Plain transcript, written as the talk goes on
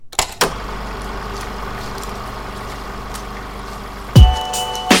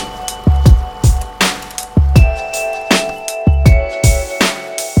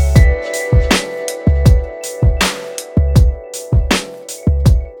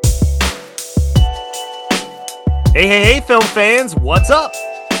Hey, film fans, what's up?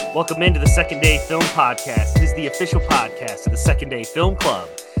 Welcome into the Second Day Film Podcast. It is the official podcast of the Second Day Film Club.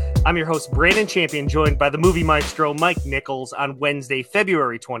 I'm your host, Brandon Champion, joined by the movie maestro, Mike Nichols, on Wednesday,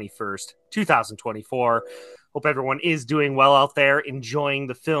 February 21st, 2024. Hope everyone is doing well out there, enjoying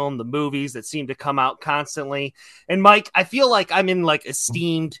the film, the movies that seem to come out constantly. And Mike, I feel like I'm in like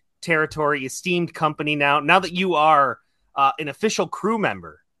esteemed territory, esteemed company now that you are an official crew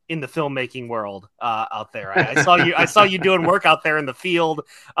member in the filmmaking world out there. I saw you doing work out there in the field.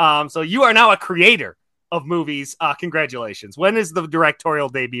 So you are now a creator of movies. Congratulations. When is the directorial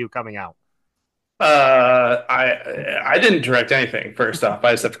debut coming out? I didn't direct anything. First off,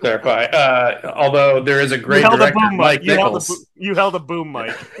 I just have to clarify. Although there is a great director, Mike Nichols. You held a boom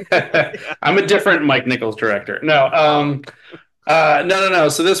mic. I'm a different Mike Nichols director. No.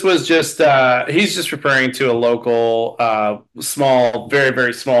 So this was just he's just referring to a local, small, very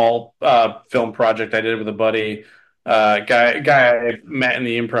very small film project I did with a buddy, guy I met in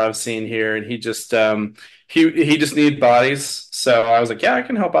the improv scene here, and he just needed bodies. So I was like, yeah, I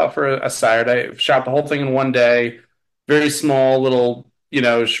can help out for a Saturday. Shot the whole thing in one day. Very small little,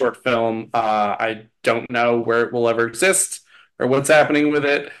 short film. I don't know where it will ever exist or what's happening with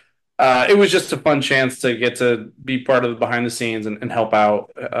it. It was just a fun chance to get to be part of the behind the scenes and help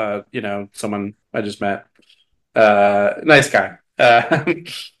out, someone I just met. Nice guy.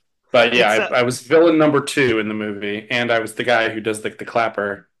 But yeah, I was villain number two in the movie, and I was the guy who does the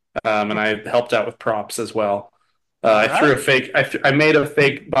clapper, and I helped out with props as well. I threw a fake. I made a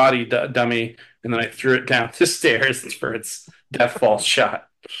fake body dummy, and then I threw it down the stairs for its death fall shot.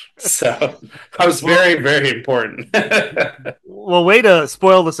 So I was very, very important. Well, way to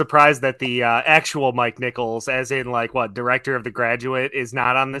spoil the surprise that the actual Mike Nichols, as in like what director of The Graduate, is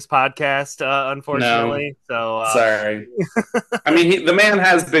not on this podcast, unfortunately. No, so sorry. I mean, the man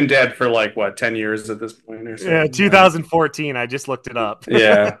has been dead for like what 10 years at this point or so. Yeah, 2014. I just looked it up.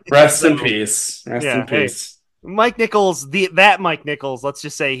 Yeah, rest in peace. Rest in peace. Hey. Mike Nichols, that Mike Nichols, let's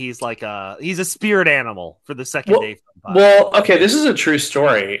just say he's a spirit animal for the Second Day. Well, okay, this is a true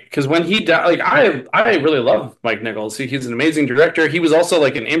story because when he died, like I really love Mike Nichols. He's an amazing director. He was also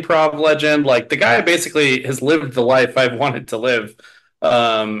like an improv legend. Like the guy basically has lived the life I've wanted to live,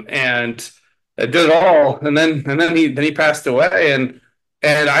 and I did it all. And then he passed away, and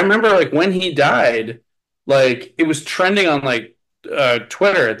I remember like when he died, like it was trending on like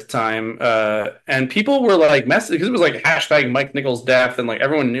Twitter at the time, and people were like messing because it was like hashtag Mike Nichols death, and like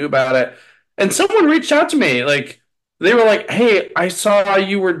everyone knew about it. And someone reached out to me, like they were like, "Hey, I saw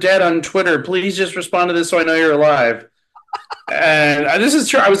you were dead on Twitter. Please just respond to this so I know you're alive." And this is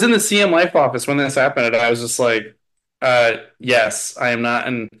true. I was in the CM Life office when this happened, and I was just like, "Yes, I am not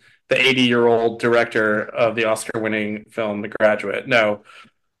the 80-year-old director of the Oscar-winning film The Graduate." No,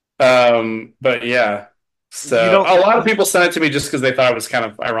 but yeah. So a lot of people sent it to me just because they thought it was kind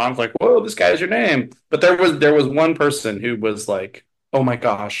of ironic, like, "Whoa, this guy's your name." But there was one person who was like, "Oh my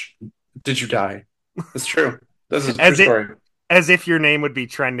gosh, did you die?" It's true. This is a true story. As if your name would be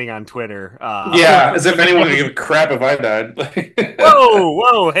trending on Twitter. Yeah, as if anyone would give a crap if I died.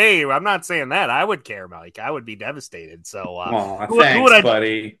 Whoa, hey, I'm not saying that. I would care, Mike. I would be devastated. So, thanks,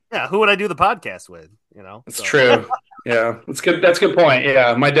 buddy. Yeah, who would I do the podcast with? It's true. Yeah, that's good. That's a good point.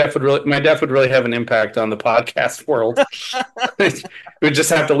 Yeah, my death would really have an impact on the podcast world. We'd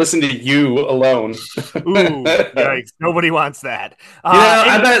just have to listen to you alone. Ooh, yikes! Nobody wants that.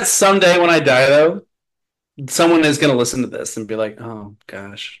 I bet someday when I die, though, someone is going to listen to this and be like, "Oh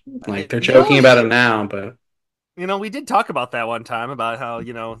gosh," like they're joking about it now, but we did talk about that one time about how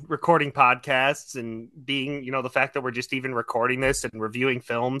recording podcasts and being the fact that we're just even recording this and reviewing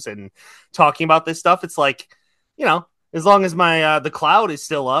films and talking about this stuff. It's like as long as my the cloud is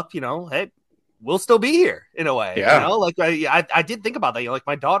still up, hey, we'll still be here in a way. Yeah. Like I did think about that. Like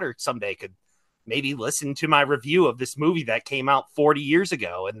my daughter someday could maybe listen to my review of this movie that came out 40 years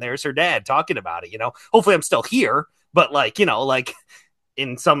ago, and there's her dad talking about it. Hopefully I'm still here, but like in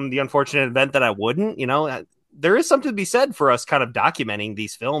the unfortunate event that I wouldn't, there is something to be said for us kind of documenting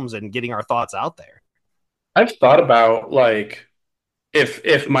these films and getting our thoughts out there. I've thought about like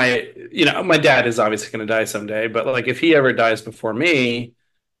if my dad is obviously going to die someday, but like if he ever dies before me,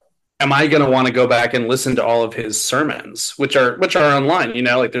 am I going to want to go back and listen to all of his sermons, which are online?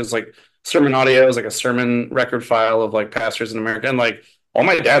 Like there's like sermon audio is like a sermon record file of like pastors in America, and like all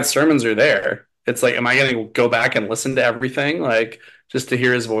my dad's sermons are there. It's like, am I going to go back and listen to everything, like just to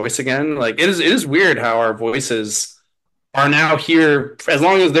hear his voice again? Like it is weird how our voices are now here as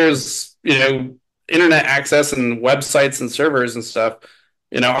long as there's internet access and websites and servers and stuff.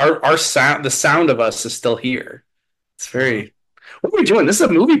 Our sound, the sound of us is still here. It's very What are we doing? This is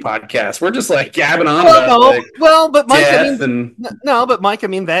a movie podcast. We're just like gabbing on Well, about no, like well, but Mike, I death mean, and no, but Mike, I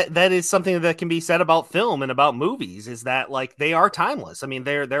mean that is something that can be said about film and about movies is that like they are timeless. I mean,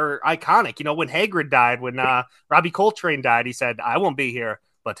 they're iconic. You know, when Hagrid died, when Robbie Coltrane died, he said, "I won't be here,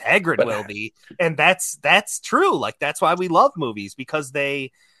 but Hagrid will but be," and that's true. Like that's why we love movies because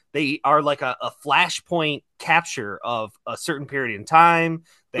they are like a flashpoint capture of a certain period in time.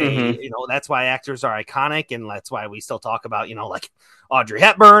 They, mm-hmm. you know, that's why actors are iconic, and that's why we still talk about, you know, like Audrey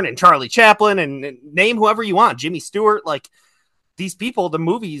Hepburn and Charlie Chaplin and name whoever you want, Jimmy Stewart, like these people, the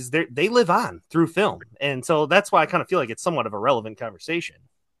movies, they live on through film. And so that's why I kind of feel like it's somewhat of a relevant conversation.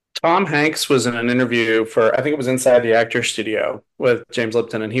 Tom Hanks was in an interview for I think it was Inside the Actor Studio with James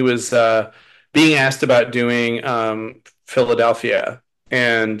Lipton, and he was being asked about doing Philadelphia,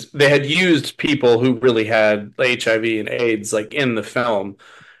 and they had used people who really had HIV and AIDS like in the film,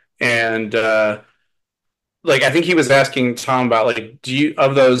 and like I think he was asking Tom about like do you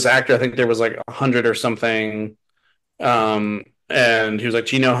of those actors I think there was like 100 or something, and he was like,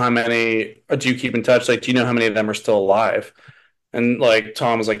 do you know how many do you keep in touch, like do you know how many of them are still alive? And like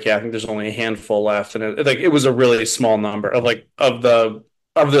Tom was like, yeah, I think there's only a handful left, and it was a really small number of like of the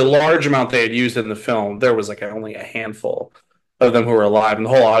large amount they had used in the film. There was like only a handful of them who were alive, and the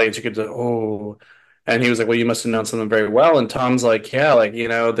whole audience you could say, oh, and he was like, well, you must have known something very well. And Tom's like, yeah, like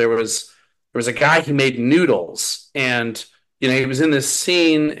there was a guy who made noodles, and he was in this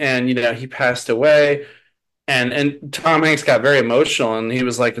scene, and he passed away, and Tom Hanks got very emotional, and he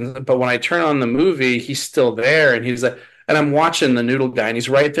was like, but when I turn on the movie, he's still there, and he's like, and I'm watching the noodle guy, and he's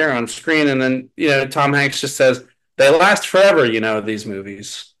right there on screen, and then Tom Hanks just says, "They last forever, these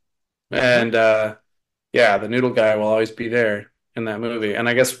movies," Mm-hmm. and yeah, the noodle guy will always be there in that movie, and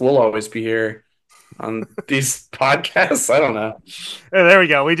I guess we'll always be here on these podcasts. I don't know. There we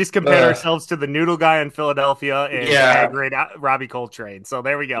go. We just compared Uh, ourselves to the noodle guy in Philadelphia and to yeah, Hagrid, Robbie Coltrane. So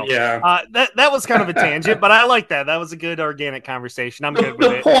there we go. yeah. That was kind of a tangent, but I like that. That was a good organic conversation. I'm good with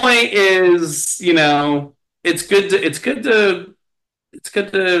The it. point is, it's good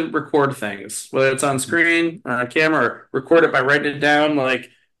to record things, whether it's on screen or on camera, or record it by writing it down. Like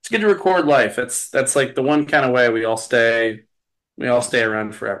it's good to record life. That's like the one kind of way we all stay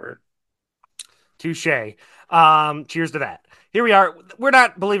around forever. Touche. Cheers to that. Here we are. We're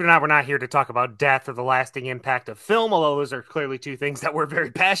not, believe it or not, we're not here to talk about death or the lasting impact of film, although those are clearly two things that we're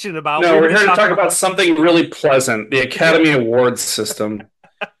very passionate about. No, We're we're here to here to talk talk about about something really pleasant, the Academy Awards system.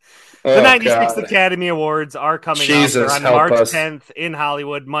 the Oh 96th God, Academy Awards are coming up. They're Jesus, on help March us. 10th in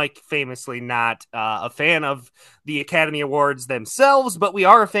Hollywood. Mike, famously not a fan of the Academy Awards themselves, but we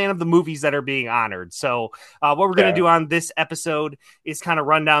are a fan of the movies that are being honored. So, what we're going to Yeah. do on this episode is kind of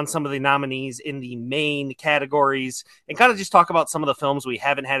run down some of the nominees in the main categories and kind of just talk about some of the films we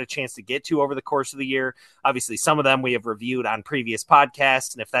haven't had a chance to get to over the course of the year. Obviously, some of them we have reviewed on previous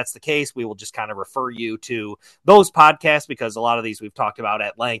podcasts. And if that's the case, we will just kind of refer you to those podcasts because a lot of these we've talked about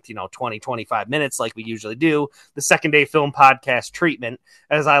at length, 20, 25 minutes like we usually do. The second day film podcast treatment,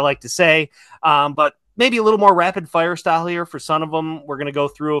 as I like to say. But maybe a little more rapid fire style here for some of them. We're going to go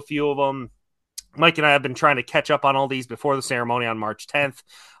through a few of them. Mike and I have been trying to catch up on all these before the ceremony on March 10th.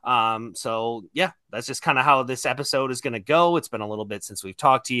 So yeah, that's just kind of how this episode is going to go. It's been a little bit since we've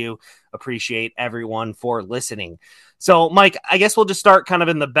talked to you. Appreciate everyone for listening. So Mike, I guess we'll just start kind of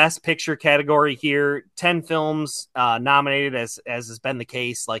in the best picture category here. 10 films nominated as has been the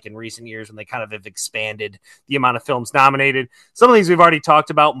case like in recent years when they kind of have expanded the amount of films nominated. Some of these we've already talked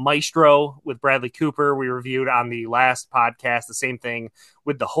about. Maestro with Bradley Cooper, we reviewed on the last podcast. The same thing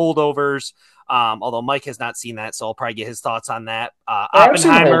with The Holdovers. Although Mike has not seen that, so I'll probably get his thoughts on that. Oh, I've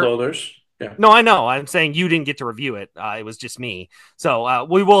seen the Oppenheimer. holdovers. Yeah. No, I know. I'm saying you didn't get to review it. It was just me. So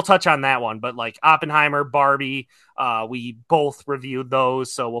we will touch on that one. But like Oppenheimer, Barbie, we both reviewed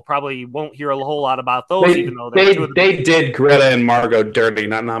those. So we'll probably won't hear a whole lot about those, even though they're two of the big. They did Greta and Margot dirty,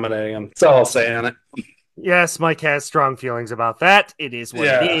 not nominating them. That's all I'll say on it. Yes, Mike has strong feelings about that. It is what it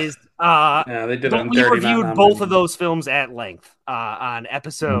Yeah. is. Yeah, they did But on we dirty, not reviewed both of nominating. those films at length on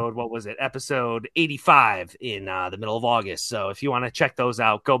episode, what was it? Episode 85 in the middle of August. So if you want to check those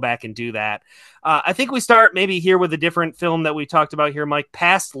out, go back and do that. I think we start maybe here with a different film that we talked about here, Mike.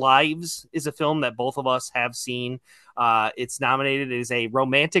 Past Lives is a film that both of us have seen. It's nominated as a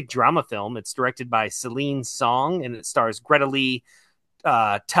romantic drama film. It's directed by Celine Song, and it stars Greta Lee,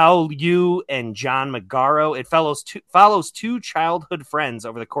 Tao Liu, and John Magaro. It follows two childhood friends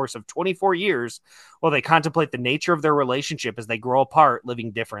over the course of 24 years while they contemplate the nature of their relationship as they grow apart,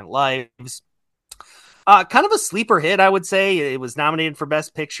 living different lives. Kind of a sleeper hit, I would say. It was nominated for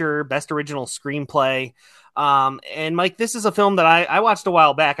Best Picture, Best Original Screenplay. And Mike, this is a film that I watched a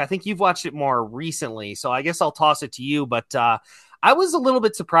while back. I think you've watched it more recently, so I guess I'll toss it to you. But I was a little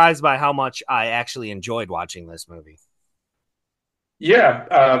bit surprised by how much I actually enjoyed watching this movie.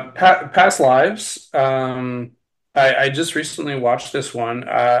 Yeah, Past Lives. I just recently watched this one.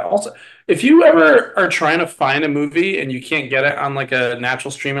 Also, if you ever are trying to find a movie and you can't get it on like a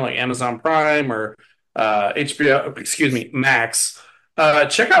natural streamer like Amazon Prime or HBO, excuse me, Max,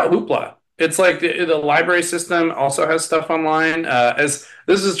 check out Hoopla. It's like the library system also has stuff online. As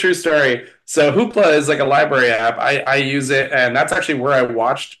this is a true story. So Hoopla is like a library app. I use it, and that's actually where I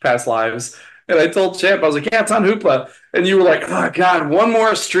watched Past Lives. And I told Champ, I was like, "Yeah, it's on Hoopla." And you were like, "Oh God, one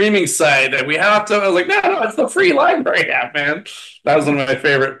more streaming site that we have to." I was like, "No, no, it's the free library app, man." That was one of my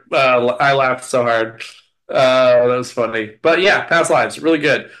favorite. I laughed so hard. That was funny. But yeah, Past Lives, really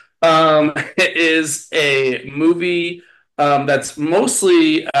good. It is a movie that's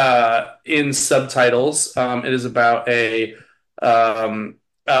mostly in subtitles. It is about um,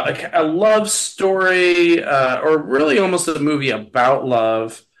 a love story, or really almost a movie about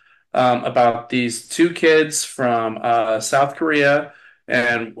love, about these two kids from South Korea,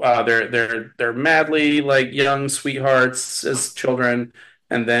 and they're madly like young sweethearts as children,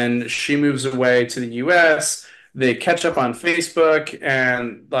 and then she moves away to the U.S. They catch up on Facebook,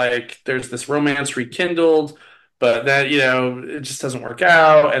 and like there's this romance rekindled, but then it just doesn't work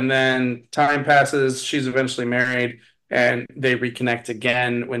out, and then time passes. She's eventually married, and they reconnect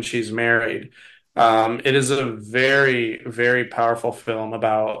again when she's married. It is a very, very powerful film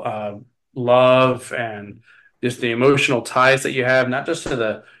about love and just the emotional ties that you have, not just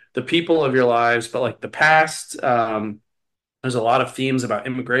to the people of your lives, but like the past. There's a lot of themes about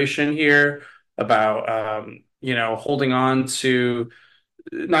immigration here, about holding on to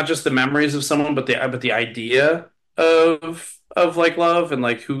not just the memories of someone, but the idea of like love and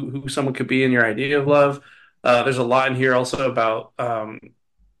like who someone could be in your idea of love. There's a lot in here also about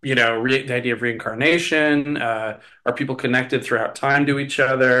the idea of reincarnation. Are people connected throughout time to each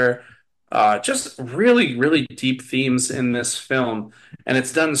other? Just really, really deep themes in this film, and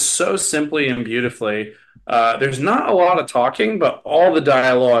it's done so simply and beautifully. There's not a lot of talking, but all the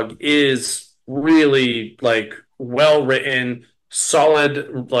dialogue is really like well written,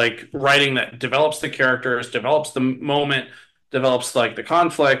 solid, like writing that develops the characters, develops the moment, develops like the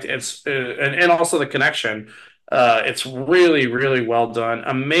conflict. And also the connection. It's really, really well done.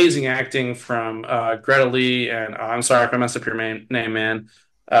 Amazing acting from Greta Lee, and I'm sorry if I messed up your name, man.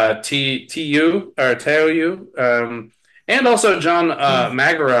 T U or Teo Yu, and also John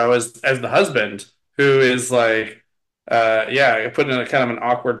Magaro as the husband, who is like, yeah, put in a kind of an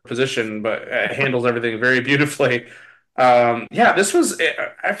awkward position, but handles everything very beautifully. Yeah, this was.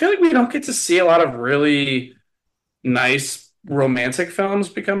 I feel like we don't get to see a lot of really nice romantic films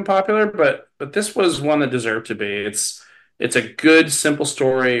become popular, but this was one that deserved to be. It's a good, simple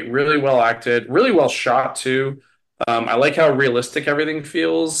story, really well acted, really well shot too. I like how realistic everything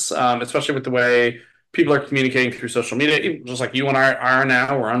feels, especially with the way people are communicating through social media, just like you and I are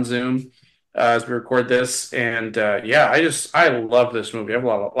now. We're on Zoom as we record this, and yeah, I love this movie. I have a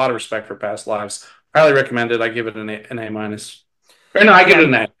lot of respect for Past Lives. Highly recommend it. I give it an A minus. Or no, I give Yeah, it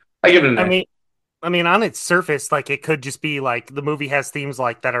an A. I give it an I A. mean, I mean, on its surface, like it could just be like the movie has themes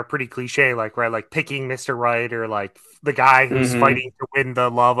like that are pretty cliche, like right, like picking Mr. Right or like the guy who's Hmm. fighting to win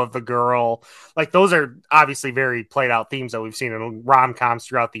the love of the girl. Like those are obviously very played out themes that we've seen in rom coms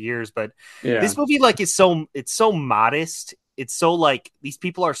throughout the years. But Yeah. this movie, like, it's so modest. It's so like these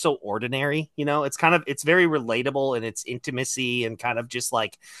people are so ordinary, you know. It's very relatable in its intimacy and kind of just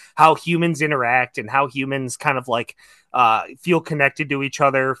like how humans interact and how humans kind of like feel connected to each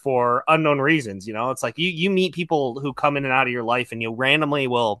other for unknown reasons. You know, it's like you meet people who come in and out of your life, and you randomly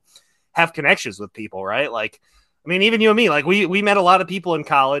will have connections with people, right? Like, I mean, even you and me, like we met a lot of people in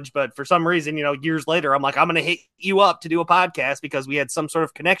college, but for some reason, you know, years later, I'm like, I'm gonna hit you up to do a podcast because we had some sort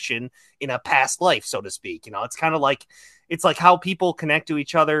of connection in a past life, so to speak. You know, it's kind of like it's like how people connect to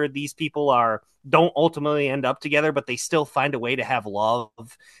each other. These people are don't ultimately end up together, but they still find a way to have love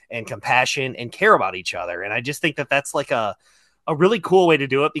and compassion and care about each other. And I just think that that's like a really cool way to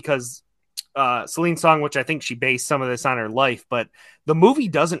do it because Celine Song, which I think she based some of this on her life, but the movie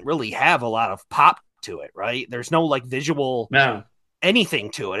doesn't really have a lot of pop to it, right? There's no like visual No.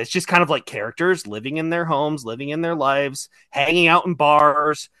 anything to it. It's just kind of like characters living in their homes, living in their lives, hanging out in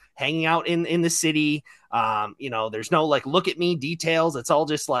bars, hanging out in the city. You know, there's no like look at me details. It's all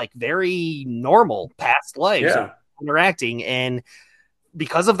just like very normal past lives of Yeah. interacting. And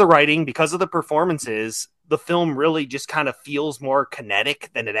because of the writing, because of the performances, the film really just kind of feels more kinetic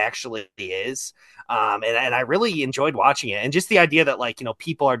than it actually is. And I really enjoyed watching it. And just the idea that, like, you know,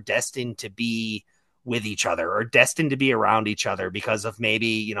 people are destined to be with each other or destined to be around each other because of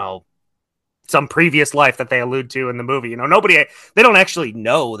maybe, some previous life that they allude to in the movie. They don't actually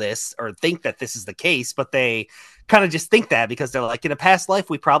know this or think that this is the case, but they kind of just think that because they're like, in a past life,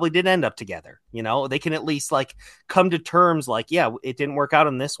 we probably did end up together. They can at least like come to terms like, yeah, it didn't work out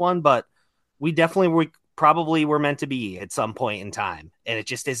in this one, but we definitely probably were meant to be at some point in time. And it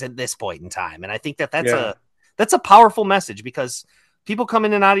just isn't this point in time. And I think that Yeah. that's a powerful message because people come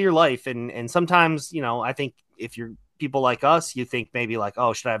in and out of your life. And sometimes, I think if you're people like us, you think maybe like,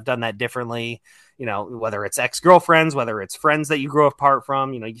 oh, should I have done that differently? Whether it's ex-girlfriends, whether it's friends that you grow apart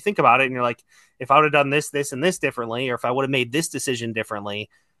from, you think about it and you're like, if I would have done this, this, and this differently, or if I would have made this decision differently,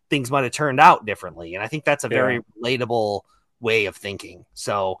 things might have turned out differently. And I think that's a Yeah. very relatable way of thinking.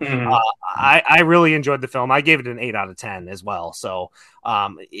 So Mhm. I really enjoyed the film. I gave it an 8 out of 10 as well. So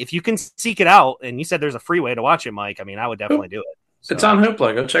if you can seek it out, and you said there's a free way to watch it, Mike, I mean, I would definitely Oop, do it. it's So on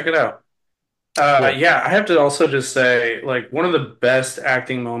Hoopla. Go check it out. cool. Yeah, I have to also just say, like, one of the best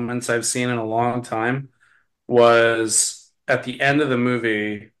acting moments I've seen in a long time was at the end of the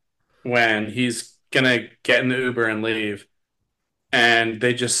movie when he's gonna get in the Uber and leave, and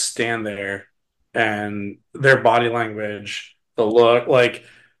they just stand there, and their body language, the look, like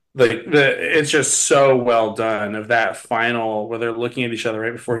it's just so well done of that final where they're looking at each other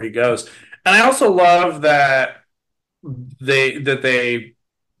right before he goes. And I also love that they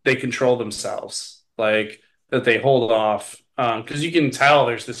control themselves, like that they hold off, because you can tell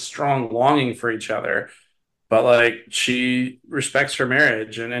there's this strong longing for each other, but like she respects her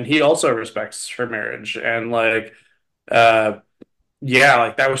marriage, and he also respects her marriage, and like uh yeah,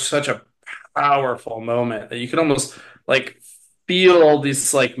 like that was such a powerful moment that you could almost like feel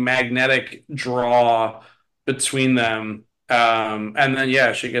this like magnetic draw between them. And then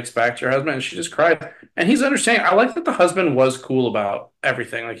yeah, she gets back to her husband and she just cries. And he's understanding. I like that the husband was cool about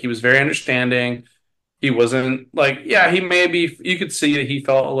everything. Like he was very understanding. He wasn't like, yeah, he maybe you could see that he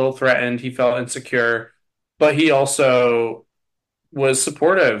felt a little threatened, he felt insecure, but he also was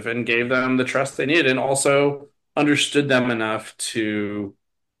supportive and gave them the trust they needed and also understood them enough to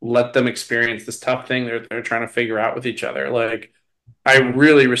let them experience this tough thing they're trying to figure out with each other. Like I Mhm.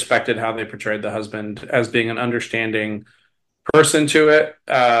 really respected how they portrayed the husband as being an understanding person to it,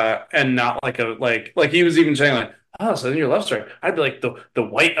 and not like a like he was even saying like, oh, so then your love story. I'd be like the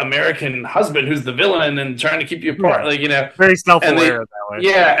white American husband who's the villain and trying to keep you Yeah, apart, like very and self-aware they that way.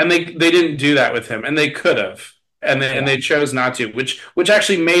 yeah, and they didn't do that with him, and they could have, and Yeah. they chose not to, which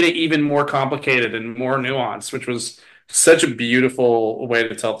actually made it even more complicated and more nuanced, which was such a beautiful way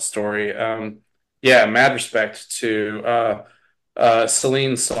to tell the story. Yeah, mad respect to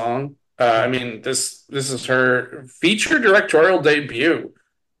Celine's song. I Mhm. mean, this is her feature directorial debut,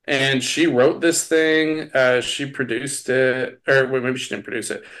 and she wrote this thing. She produced it, or well, maybe she didn't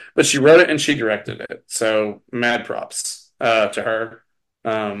produce it, but she wrote it and she directed it. So mad props to her.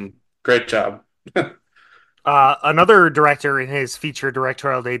 Great job. Another director in his feature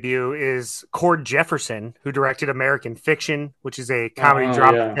directorial debut is Cord Jefferson, who directed American Fiction, which is a comedy Oh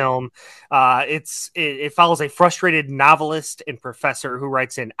drama yeah. film. It follows a frustrated novelist and professor who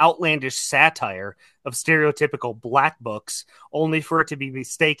writes an outlandish satire of stereotypical black books, only for it to be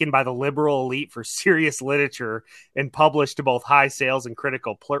mistaken by the liberal elite for serious literature and published to both high sales and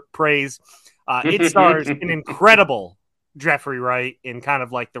critical praise. It stars an incredible Jeffrey Wright in kind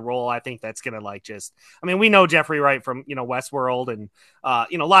of like the role I think that's gonna like just I mean, we know Jeffrey Wright from Westworld and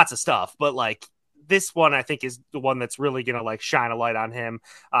lots of stuff, but like this one I think is the one that's really gonna like shine a light on him.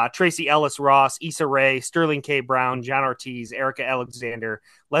 Tracy Ellis Ross, Issa Rae, Sterling K. Brown, John Ortiz, Erica Alexander,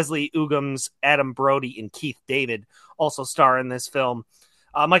 Leslie Uggams, Adam Brody, and Keith David also star in this film.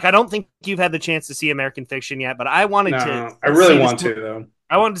 Mike, I don't think you've had the chance to see American Fiction yet, but I wanted to No, I really see this. want to though.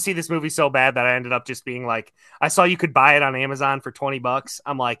 I wanted to see this movie so bad that I ended up just being like, I saw you could buy it on Amazon for $20.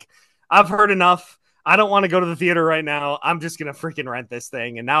 I'm like, I've heard enough. I don't want to go to the theater right now. I'm just gonna freaking rent this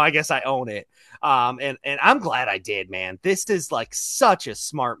thing, and now I guess I own it. And I'm glad I did, man. This is like such a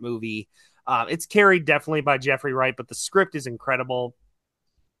smart movie. It's carried definitely by Jeffrey Wright, but the script is incredible.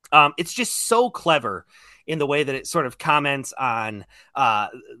 It's just so clever in the way that it sort of comments on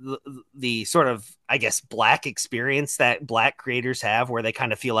the sort of, I guess, black experience that black creators have, where they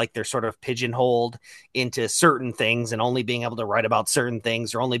kind of feel like they're sort of pigeonholed into certain things and only being able to write about certain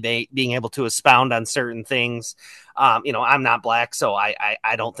things or only being able to expound on certain things. I'm not black, so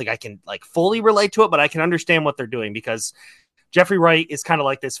I don't think I can like fully relate to it, but I can understand what they're doing because Jeffrey Wright is kind of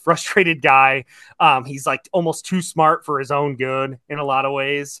like this frustrated guy. He's like almost too smart for his own good in a lot of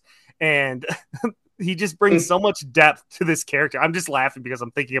ways. And he just brings so much depth to this character. I'm just laughing because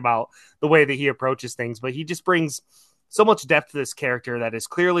I'm thinking about the way that he approaches things, but he just brings so much depth to this character that is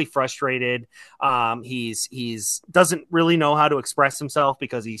clearly frustrated. He's doesn't really know how to express himself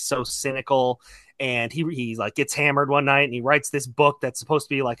because he's so cynical, and he like gets hammered one night and he writes this book that's supposed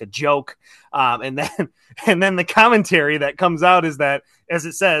to be like a joke. And then and then the commentary that comes out is that, as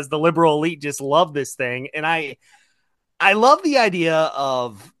it says, the liberal elite just love this thing. And I love the idea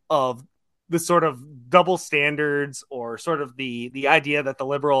of the sort of double standards, or sort of the idea that the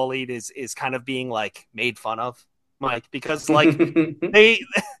liberal elite is kind of being like made fun of, Mike, because like they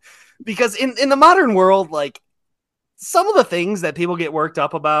because in the modern world, like some of the things that people get worked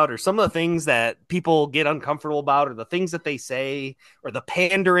up about, or some of the things that people get uncomfortable about, or the things that they say, or the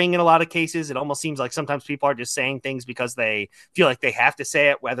pandering in a lot of cases, it almost seems like sometimes people are just saying things because they feel like they have to say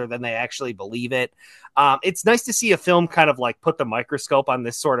it rather than they actually believe it. It's nice to see a film kind of like put the microscope on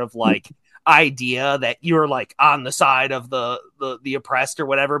this sort of like idea that you're like on the side of the oppressed or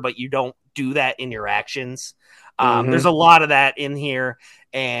whatever, but you don't do that in your actions. There's a lot of that in here,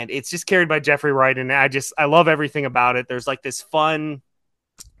 and it's just carried by Jeffrey Wright, and I love everything about it. There's like this fun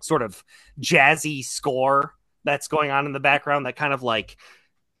sort of jazzy score that's going on in the background that kind of like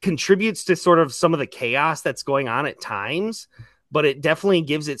contributes to sort of some of the chaos that's going on at times, but it definitely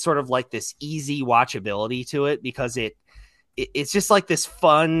gives it sort of like this easy watchability to it, because it's just like this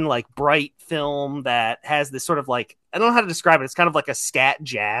fun, like bright film that has this sort of like, I don't know how to describe it. It's kind of like a scat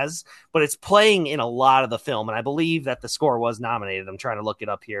jazz, but it's playing in a lot of the film. And I believe that the score was nominated. I'm trying to look it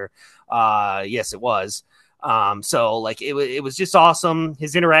up here. Yes, it was. So like it was just awesome.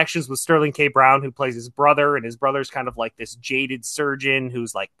 His interactions with Sterling K. Brown, who plays his brother, and his brother's kind of like this jaded surgeon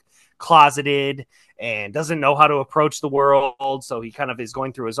who's like closeted and doesn't know how to approach the world. So he kind of is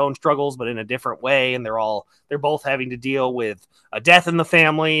going through his own struggles, but in a different way. And they're both having to deal with a death in the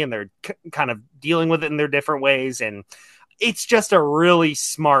family, and they're kind of dealing with it in their different ways. And it's just a really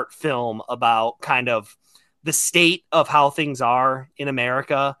smart film about kind of the state of how things are in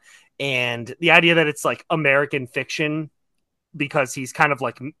America, and the idea that it's like American fiction, because he's kind of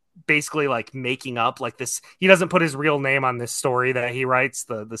like basically like making up like this. He doesn't put his real name on this story that he writes,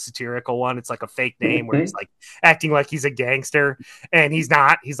 the satirical one. It's like a fake name where he's like acting like he's a gangster, and he's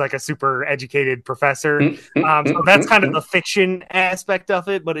not. He's like a super educated professor. So that's kind of the fiction aspect of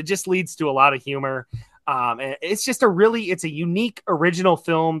it, but it just leads to a lot of humor. And it's just it's a unique original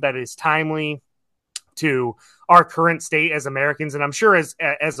film that is timely to our current state as Americans. And I'm sure as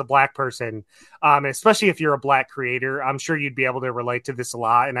a black person, especially if you're a black creator, I'm sure you'd be able to relate to this a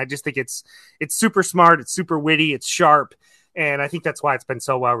lot. And I just think it's super smart. It's super witty. It's sharp. And I think that's why it's been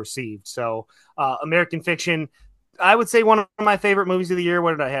so well received. So American Fiction, I would say one of my favorite movies of the year.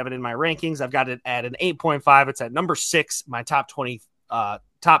 What did I have it in my rankings? I've got it at an 8.5. It's at number 6, my top 20,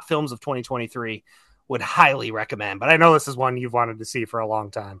 top films of 2023. Would highly recommend. But I know this is one you've wanted to see for a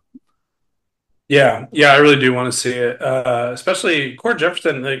long time. Yeah, I really do want to see it. Especially Cord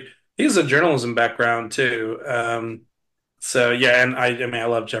Jefferson, like he has a journalism background too. So yeah, and I mean I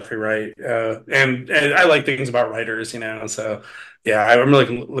love Jeffrey Wright, and I like things about writers, you know. So yeah, I'm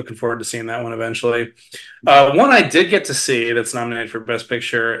really looking forward to seeing that one eventually. One I did get to see that's nominated for Best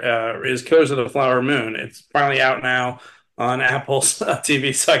Picture is Killers of the Flower Moon. It's finally out now on Apple's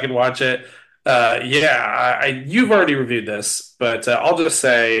TV, so I can watch it. Yeah, you've already reviewed this, but I'll just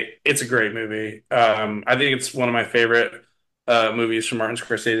say it's a great movie. I think it's one of my favorite movies from Martin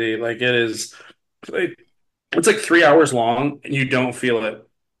Scorsese. Like it is, it's like 3 hours long, and you don't feel it.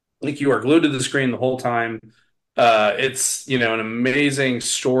 Like you are glued to the screen the whole time. It's an amazing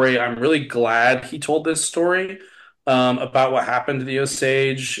story. I'm really glad he told this story about what happened to the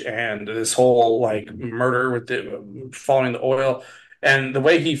Osage and this whole like murder with the following the oil, and the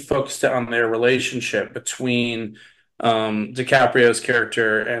way he focused on their relationship between DiCaprio's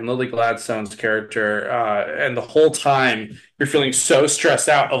character and Lily Gladstone's character, and the whole time you're feeling so stressed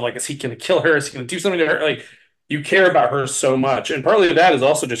out of like, is he going to kill her? Is he going to do something to her? Like you care about her so much, and partly that is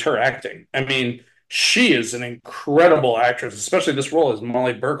also just her acting. I mean, she is an incredible actress, especially this role as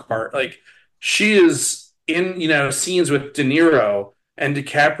Molly Burkhart. Like she is in, scenes with De Niro and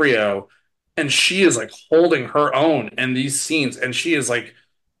DiCaprio, and she is like holding her own in these scenes, and she is like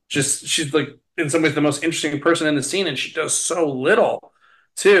she's like in some ways the most interesting person in the scene, and she does so little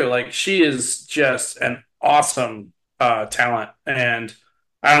too. Like she is just an awesome talent, and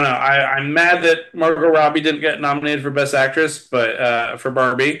I don't know. I'm mad that Margot Robbie didn't get nominated for Best Actress, but for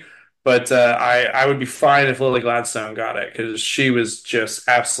Barbie. But I would be fine if Lily Gladstone got it because she was just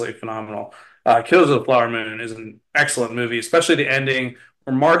absolutely phenomenal. Killers of the Flower Moon is an excellent movie, especially the ending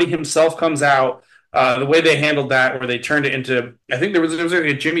where Marty himself comes out. The way they handled that, where they turned it into, I think there was like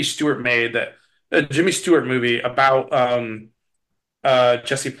a Jimmy Stewart movie about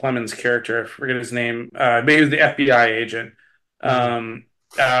Jesse Plemons' character. I forget his name. But he was the FBI agent. Mhm.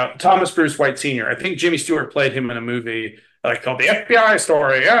 Um, Thomas Bruce White Sr. I think Jimmy Stewart played him in a movie like called The FBI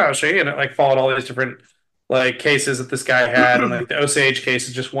Story. Yeah, see, and it like followed all these different like cases that this guy had, and like the Osage case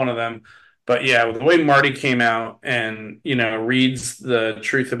is just one of them. But yeah, the way Marty came out and reads the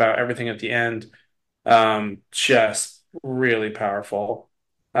truth about everything at the end, just really powerful.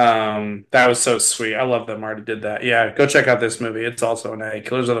 That was so sweet. I love that Marty did that. Yeah, go check out this movie. It's also an A.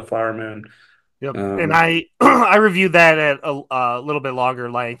 Killers of the Flower Moon. Yep. And Um, I I reviewed that at a little bit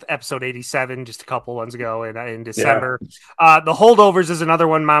longer length, episode 87, just a couple ones ago in yeah, December. The Holdovers is another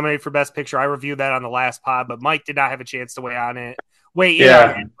one nominated for Best Picture. I reviewed that on the last pod, but Mike did not have a chance to weigh in on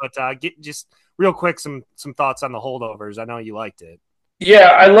yeah. it. But get just real quick some thoughts on the Holdovers. I know you liked it. Yeah,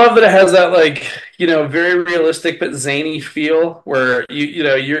 I love that it has that like, very realistic but zany feel where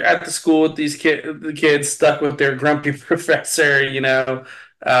you're at the school with the kids stuck with their grumpy professor,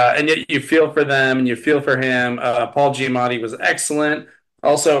 and yet you feel for them and you feel for him. Paul Giamatti was excellent.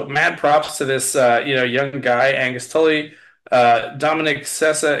 Also, mad props to this young guy, Angus Tully, Dominic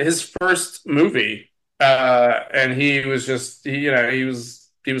Sessa, his first movie. And he was just he was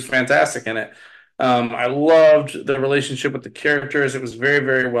fantastic in it. I loved the relationship with the characters. It was very,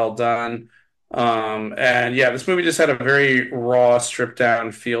 very well done. And yeah, this movie just had a very raw, stripped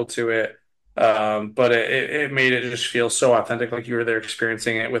down feel to it. But it made it just feel so authentic, like you were there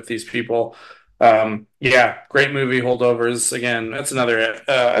experiencing it with these people. Yeah, great movie. Holdovers again. That's another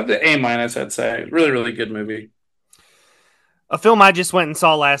A minus, I'd say. Really, really good movie. A film I just went and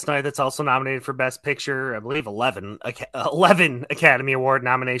saw last night that's also nominated for Best Picture, I believe 11 Academy Award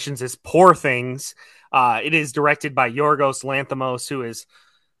nominations, is Poor Things. It is directed by Yorgos Lanthimos, who is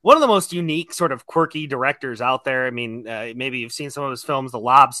one of the most unique, sort of quirky directors out there. I mean, maybe you've seen some of his films, The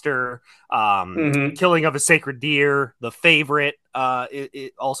Lobster, Hmm. Killing of a Sacred Deer, The Favorite,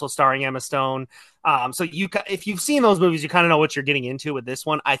 also starring Emma Stone. So if you've seen those movies, you kind of know what you're getting into with this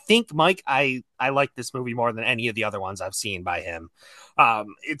one. I think, Mike, I like this movie more than any of the other ones I've seen by him.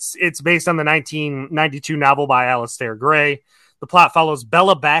 It's based on the 1992 novel by Alistair Gray. The plot follows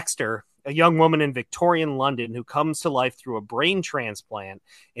Bella Baxter, a young woman in Victorian London who comes to life through a brain transplant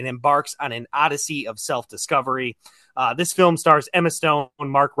and embarks on an odyssey of self-discovery. This film stars Emma Stone,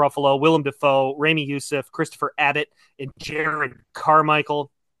 Mark Ruffalo, Willem Dafoe, Rami Youssef, Christopher Abbott, and Jared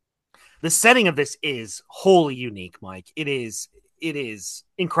Carmichael. The setting of this is wholly unique, Mike. It is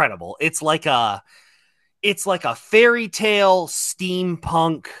incredible. It's like a fairy tale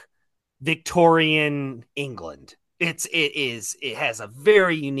steampunk Victorian England. It has a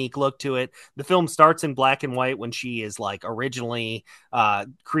very unique look to it. The film starts in black and white when she is like originally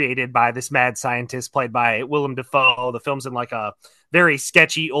created by this mad scientist played by Willem Dafoe. The film's in like a very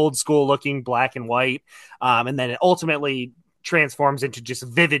sketchy, old school looking black and white, and then it ultimately transforms into just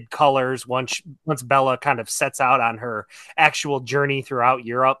vivid colors once Bella kind of sets out on her actual journey throughout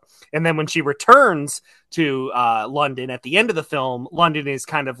Europe. And then when she returns to London at the end of the film, London is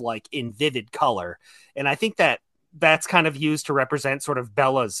kind of like in vivid color. And I think that's kind of used to represent sort of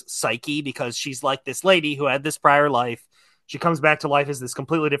Bella's psyche, because she's like this lady who had this prior life. She comes back to life as this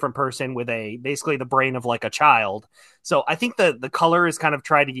completely different person with basically the brain of like a child. So I think the color is kind of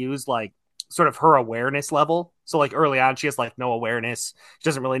tried to use like sort of her awareness level. So like early on, she has like no awareness. She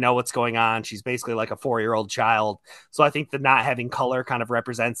doesn't really know what's going on. She's basically like a 4-year-old child. So I think the not having color kind of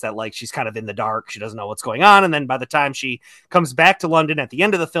represents that, like, she's kind of in the dark. She doesn't know what's going on. And then by the time she comes back to London at the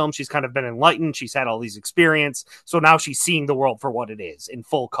end of the film, she's kind of been enlightened. She's had all these experience. So now she's seeing the world for what it is in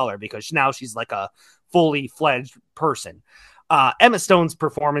full color, because now she's like a fully fledged person. Emma Stone's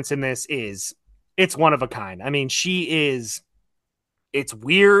performance in this it's one of a kind. I mean, it's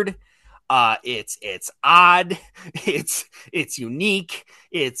weird. It's odd. It's unique.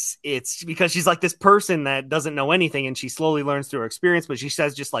 It's because she's like this person that doesn't know anything, and she slowly learns through her experience. But she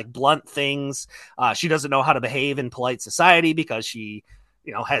says just like blunt things. She doesn't know how to behave in polite society because she,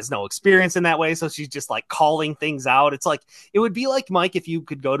 has no experience in that way. So she's just like calling things out. It's like it would be like, Mike, if you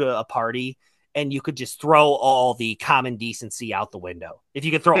could go to a party and you could just throw all the common decency out the window. If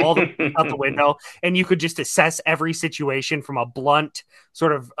you could throw all the out the window and you could just assess every situation from a blunt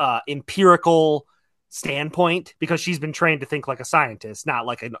sort of empirical standpoint, because she's been trained to think like a scientist, not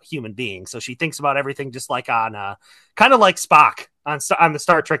like a human being. So she thinks about everything just like on kind of like Spock on the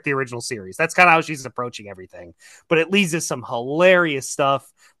Star Trek the original series. That's kind of how she's approaching everything. But it leads to some hilarious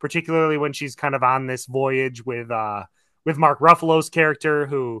stuff, particularly when she's kind of on this voyage with Mark Ruffalo's character,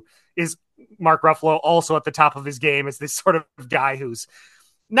 who is Mark Ruffalo also at the top of his game, is this sort of guy who's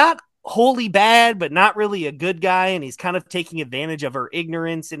not wholly bad, but not really a good guy. And he's kind of taking advantage of her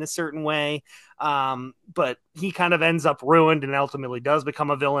ignorance in a certain way. But he kind of ends up ruined and ultimately does become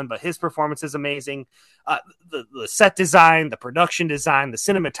a villain. But his performance is amazing. The set design, the production design, the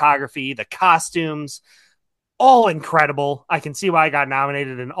cinematography, the costumes, all incredible. I can see why I got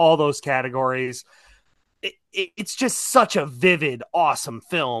nominated in all those categories. It's just such a vivid, awesome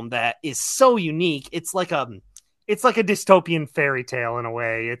film that is so unique. It's like a dystopian fairy tale in a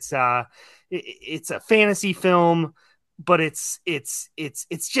way. It's a fantasy film, but it's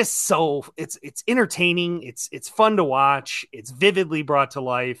just so it's entertaining. It's fun to watch. It's vividly brought to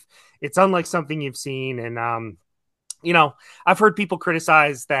life. It's unlike something you've seen. And I've heard people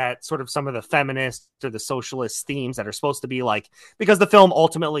criticize that sort of some of the feminist or the socialist themes that are supposed to be like, because the film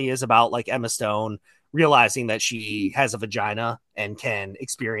ultimately is about like Emma Stone realizing that she has a vagina and can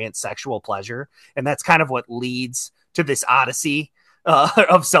experience sexual pleasure. And that's kind of what leads to this odyssey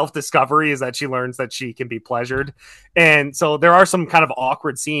of self-discovery, is that she learns that she can be pleasured. And so there are some kind of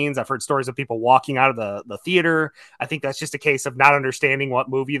awkward scenes. I've heard stories of people walking out of the theater. I think that's just a case of not understanding what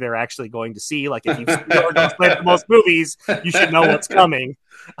movie they're actually going to see. Like if you've seen most movies, you should know what's coming.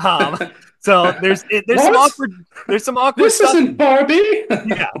 So there's some awkward This stuff. isn't Barbie.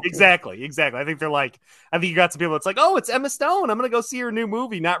 Yeah, exactly. I think you got some people. It's like, oh, it's Emma Stone. I'm gonna go see her new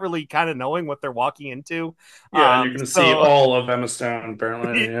movie, not really kind of knowing what they're walking into. Yeah, and you're going to see So all of Emma Stone,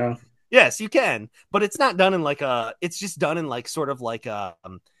 apparently. Yeah. yes, you can, but it's not done in like a. It's just done in like sort of like a.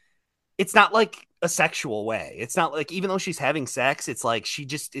 It's not like a sexual way. It's not like, even though she's having sex, it's like she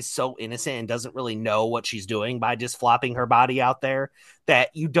just is so innocent and doesn't really know what she's doing by just flopping her body out there, that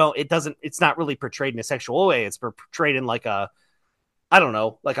it's not really portrayed in a sexual way. It's portrayed in like a, I don't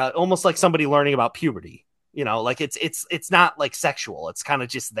know, like almost like somebody learning about puberty. Like it's not like sexual. It's kind of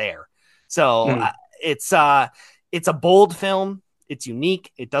just there. So Mm. it's a bold film. It's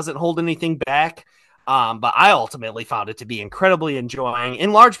unique. It doesn't hold anything back. But I ultimately found it to be incredibly enjoying,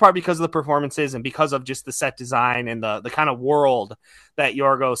 in large part because of the performances and because of just the set design and the kind of world that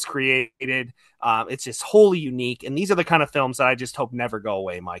Yorgos created. It's just wholly unique. And these are the kind of films that I just hope never go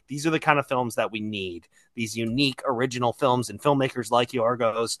away, Mike. These are the kind of films that we need, these unique original films and filmmakers like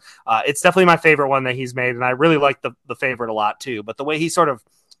Yorgos. It's definitely my favorite one that he's made. And I really like the favorite a lot too, but the way he sort of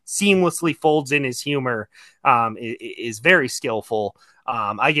seamlessly folds in his humor is very skillful.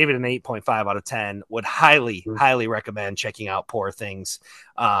 I gave it an 8.5 out of 10. Would highly recommend checking out Poor Things.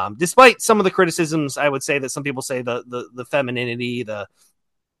 Despite some of the criticisms, I would say that some people say the femininity, the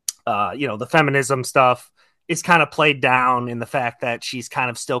feminism stuff is kind of played down in the fact that she's kind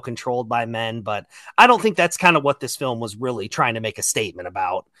of still controlled by men. But I don't think that's kind of what this film was really trying to make a statement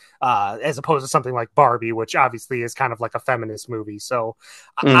about, as opposed to something like Barbie, which obviously is kind of like a feminist movie. So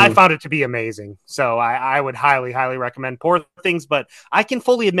I Mm. found it to be amazing. So I would highly recommend Poor Things, but I can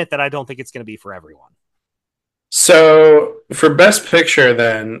fully admit that I don't think it's going to be for everyone. So for Best Picture,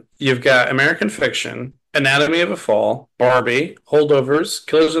 then you've got American Fiction, Anatomy of a Fall, Barbie, Holdovers,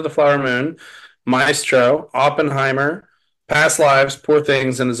 Killers of the Flower Moon, Maestro, Oppenheimer, Past Lives, Poor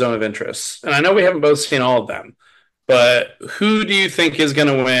Things, and The Zone of Interest. And I know we haven't both seen all of them, but who do you think is going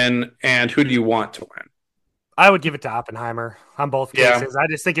to win, and who do you want to win? I would give it to Oppenheimer on both Yeah, cases. I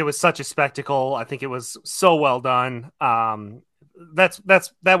just think it was such a spectacle. I think it was so well done. That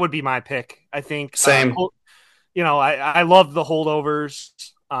would be my pick. I think. same. I love the Holdovers.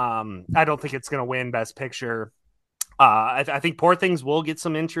 I don't think it's going to win Best Picture. I think Poor Things will get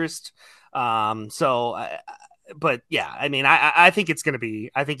some interest. But yeah, I mean, I think it's going to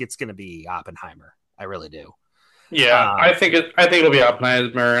be. I think it's going to be Oppenheimer. I really do. Yeah, Um, I think it'll be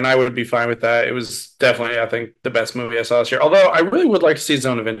Oppenheimer, and I would be fine with that. It was definitely, I think, the best movie I saw this year. Although I really would like to see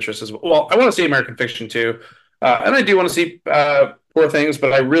Zone of Interest as well. Well, I want to see American Fiction too, and I do want to see Poor Things,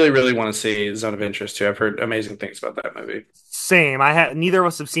 but I really want to see Zone of Interest too. I've heard amazing things about that movie. Same. Neither of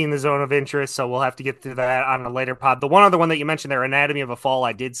us have seen the Zone of Interest, so we'll have to get to that on a later pod. The one other one that you mentioned there, Anatomy of a Fall,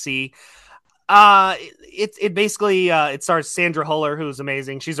 I did see. It basically it stars Sandra Huller, who's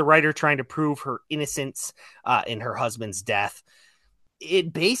amazing. She's a writer trying to prove her innocence in her husband's death.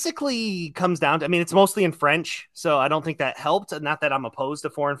 It basically comes down to, I mean, it's mostly in French, so I don't think that helped. Not that I'm opposed to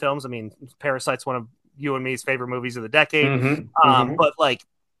foreign films. I mean, Parasite's one of you and me's favorite movies of the decade. Hmm. But like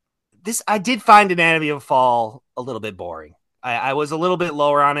this, I did find Anatomy of a Fall a little bit boring. I was a little bit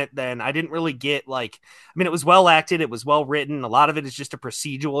lower on it than I didn't really get. Like, I mean, it was well acted, it was well written. A lot of it is just a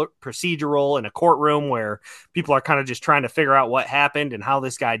procedural in a courtroom where people are kind of just trying to figure out what happened and how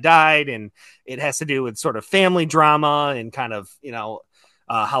this guy died, and it has to do with sort of family drama and kind of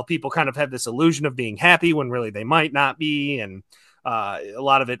how people kind of have this illusion of being happy when really they might not be, and a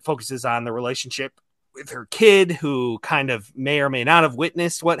lot of it focuses on the relationship with her kid who kind of may or may not have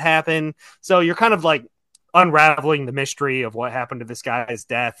witnessed what happened. So you're kind of like unraveling the mystery of what happened to this guy's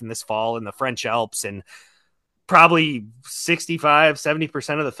death and this fall in the French Alps. And probably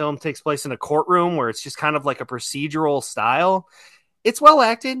 65-70% of the film takes place in a courtroom where it's just kind of like a procedural style. It's well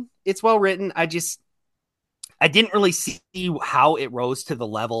acted, it's well written. I didn't really see how it rose to the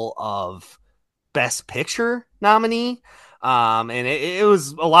level of Best Picture nominee. And it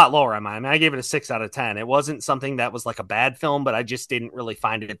was a lot lower on mine. I mean, I gave it a 6 out of 10. It wasn't something that was like a bad film, but I just didn't really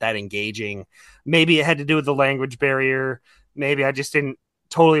find it that engaging. Maybe it had to do with the language barrier. Maybe I just didn't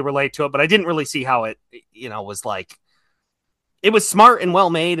totally relate to it, but I didn't really see how it, was like, it was smart and well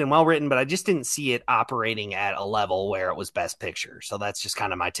made and well written, but I just didn't see it operating at a level where it was Best Picture. So that's just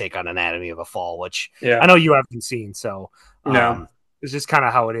kind of my take on Anatomy of a Fall, which I know you haven't seen. So No. it's just kind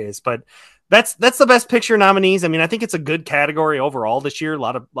of how it is. But that's the Best Picture nominees. I mean, I think it's a good category overall this year. A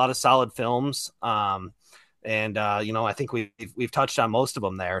lot of solid films. I think we've touched on most of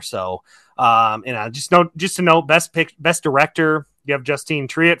them there. So, just to note, best director, you have Justine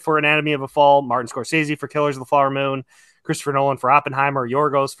Triet for Anatomy of a Fall, Martin Scorsese for Killers of the Flower Moon, Christopher Nolan for Oppenheimer,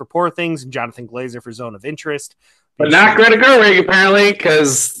 Yorgos for Poor Things, and Jonathan Glazer for Zone of Interest. But not Greta Gerwig, apparently,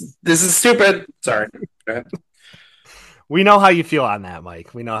 because this is stupid. Sorry. Go ahead. We know how you feel on that,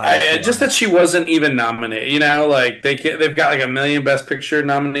 Mike. We know how just that she wasn't even nominated. Like they've got like a million Best Picture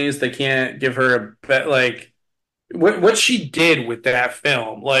nominees. They can't give her a bet. Like what she did with that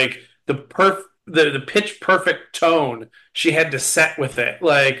film, like the pitch perfect tone she had to set with it,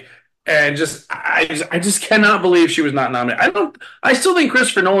 like. And I just cannot believe she was not nominated. I still think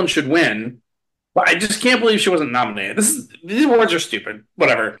Christopher Nolan should win, but I just can't believe she wasn't nominated. These awards are stupid.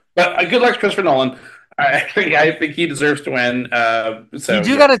 Whatever. But good luck to Christopher Nolan. I think he deserves to win. You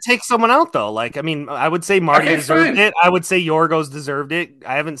do got to take someone out though. Like, I mean, I would say Marty deserved it. I would say Yorgos deserved it.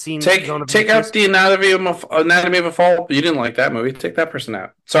 I haven't seen take out the Anatomy of a Fall. You didn't like that movie. Take that person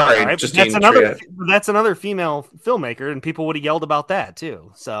out. Sorry, right, Justine. That's another female filmmaker, and people would have yelled about that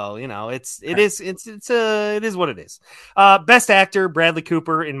too. So it is what it is. Best actor Bradley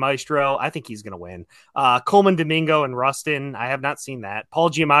Cooper in Maestro. I think he's going to win. Coleman Domingo and Rustin. I have not seen that.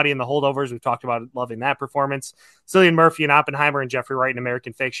 Paul Giamatti in The Holdovers. We've talked about loving that performance. Cillian Murphy in Oppenheimer and Jeffrey Wright in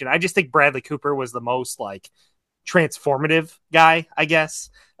American Fiction. I just think Bradley Cooper was the most like transformative guy, I guess,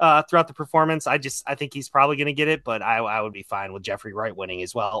 throughout the performance. I think he's probably going to get it, but I would be fine with Jeffrey Wright winning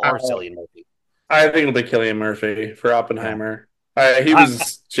as well, or Cillian Murphy. I think it'll be Cillian Murphy for Oppenheimer. He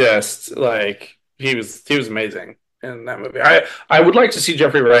was just like he was amazing in that movie. I would like to see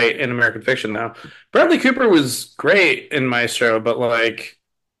Jeffrey Wright in American Fiction though. Bradley Cooper was great in Maestro, but like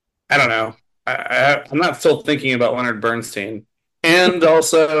I don't know. I'm not still thinking about Leonard Bernstein, and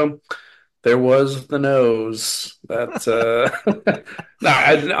also there was the nose. That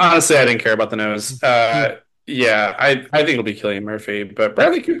honestly, I didn't care about the nose. Yeah, I think it'll be Cillian Murphy, but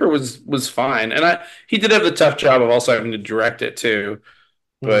Bradley Cooper was fine, and he did have the tough job of also having to direct it too.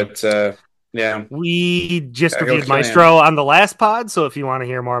 But yeah, we just reviewed Maestro on the last pod, so if you want to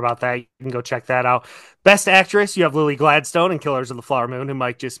hear more about that, you can go check that out. Best Actress, you have Lily Gladstone in Killers of the Flower Moon, who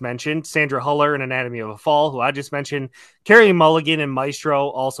Mike just mentioned. Sandra Huller in Anatomy of a Fall, who I just mentioned. Carey Mulligan in Maestro,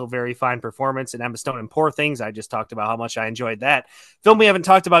 also very fine performance. And Emma Stone in Poor Things, I just talked about how much I enjoyed that. Film we haven't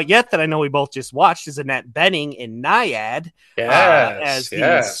talked about yet that I know we both just watched is Annette Bening in Nyad as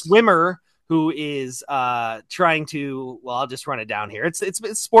the swimmer who is trying to, well, I'll just run it down here. It's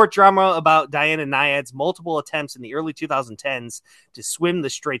a sport drama about Diana Nyad's multiple attempts in the early 2010s to swim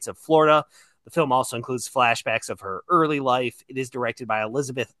the Straits of Florida. The film also includes flashbacks of her early life. It is directed by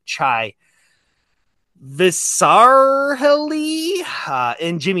Elizabeth Chai Visarhelyi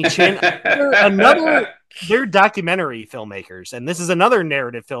and Jimmy Chin. They're documentary filmmakers, and this is another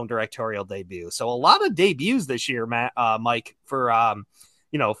narrative film directorial debut. So a lot of debuts this year, Mike, for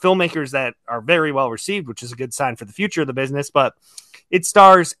filmmakers that are very well received, which is a good sign for the future of the business. But it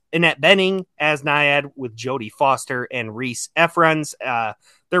stars Annette Bening as Nyad with Jodie Foster and Rhys Ifans.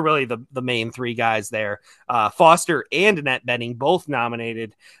 They're really the main three guys there. Foster and Annette Bening both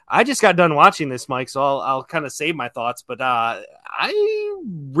nominated. I just got done watching this, Mike, so I'll kind of save my thoughts. But I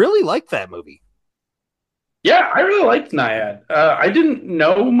really liked that movie. Yeah, I really liked Nyad. I didn't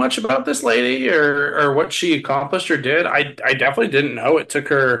know much about this lady or what she accomplished or did. I definitely didn't know it took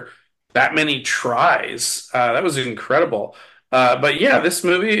her that many tries. That was incredible. But yeah, this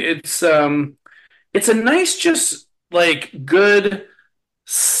movie, it's a nice, just like good,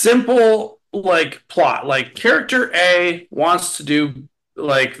 simple like plot. Like character A wants to do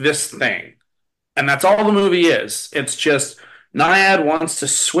like this thing, and that's all the movie is. It's just Nyad wants to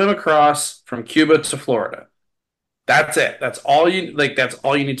swim across from Cuba to Florida. That's it. That's all you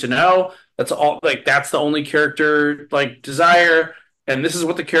need to know. That's all. Like that's the only character like desire, and this is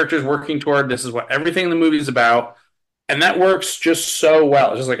what the character is working toward. This is what everything in the movie is about, and that works just so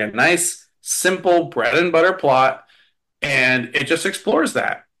well. It's just like a nice, simple bread and butter plot, and it just explores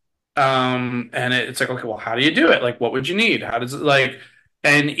that. And it's like, okay, well, how do you do it? Like, what would you need? How does it like?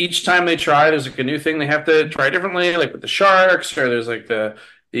 And each time they try, there's like a new thing they have to try differently. Like with the sharks, or there's like the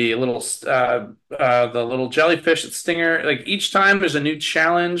little the little jellyfish at Stinger. Like each time, there's a new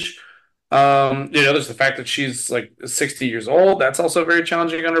challenge. There's the fact that she's like 60 years old. That's also very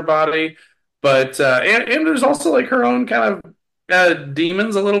challenging on her body. But and there's also like her own kind of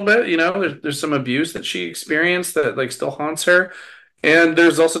demons a little bit. There's some abuse that she experienced that like still haunts her. And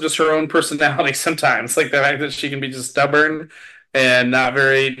there's also just her own personality sometimes, like the fact that she can be just stubborn and not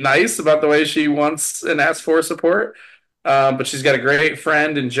very nice about the way she wants and asks for support. But she's got a great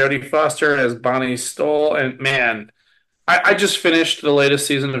friend in Jodie Foster as Bonnie Stoll. And man, I just finished the latest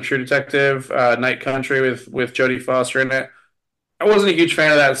season of True Detective, Night Country with Jodie Foster in it. I wasn't a huge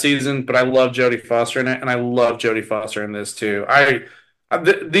fan of that season, but I love Jodie Foster in it, and I love Jodie Foster in this too.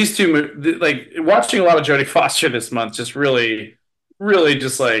 These two like watching a lot of Jodie Foster this month just really, really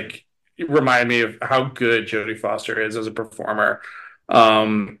just like remind me of how good Jodie Foster is as a performer.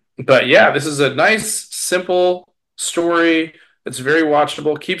 But yeah, this is a nice, simple story. It's very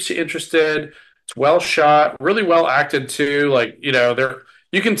watchable, keeps you interested. It's well shot, really well acted too. Like they're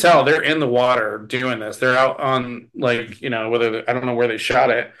you can tell they're in the water doing this. They're out on like whether I don't know where they shot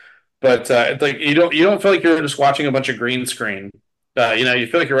it, but it's like you don't feel like you're just watching a bunch of green screen. You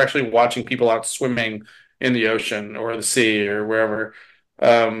feel like you're actually watching people out swimming in the ocean or the sea or wherever.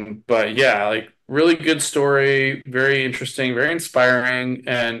 But yeah, like really good story, very interesting, very inspiring,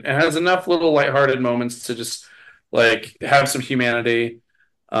 and it has enough little lighthearted moments to just like have some humanity.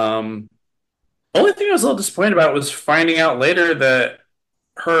 Um, Only thing I was a little disappointed about was finding out later that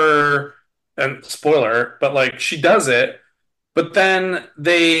her, and spoiler, but like she does it, but then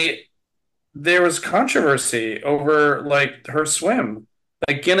there was controversy over like her swim.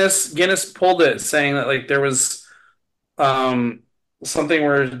 Like Guinness pulled it saying that like there was um something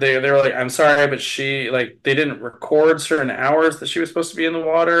where they were like, I'm sorry, but she like they didn't record certain hours that she was supposed to be in the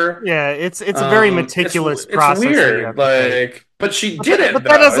water. Yeah, it's a very meticulous It's process that you weird, have to take. like, but she But did that, it but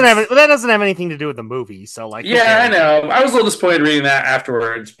that though. doesn't have It's that doesn't have anything to do with the movie. So like, who Yeah, I cares? know. I was a little disappointed reading that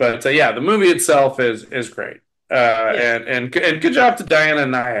afterwards, but yeah, the movie itself is great. Yeah, And good job to Diana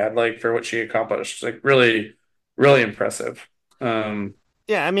Nyad like for what she accomplished. Like really, really impressive. Um,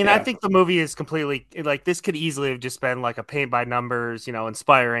 yeah. I mean, I yeah. think the movie is completely like this could easily have just been like a paint by numbers,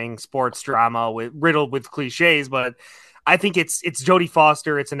 inspiring sports drama with riddled with cliches, but I think it's Jodie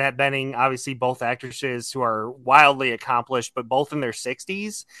Foster, it's Annette Bening, obviously both actresses who are wildly accomplished, but both in their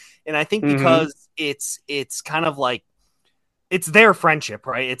 60s. And I think Hmm. because it's kind of like it's their friendship,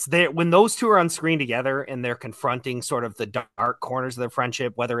 right? It's their when those two are on screen together and they're confronting sort of the dark corners of their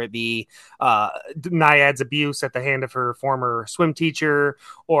friendship, whether it be Nyad's abuse at the hand of her former swim teacher,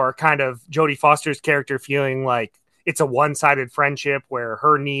 or kind of Jodie Foster's character feeling like it's a one-sided friendship where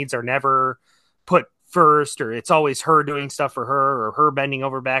her needs are never put first, or it's always her doing stuff for her, or her bending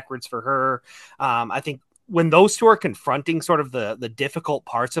over backwards for her. I think when those two are confronting sort of the difficult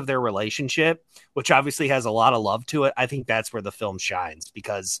parts of their relationship, which obviously has a lot of love to it, I think that's where the film shines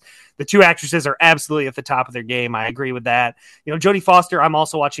because the two actresses are absolutely at the top of their game. I agree with that. Jodie Foster, I'm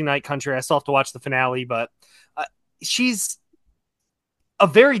also watching Night Country. I still have to watch the finale, but she's a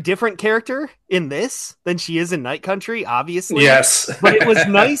very different character in this than she is in Night Country, obviously. Yes. But it was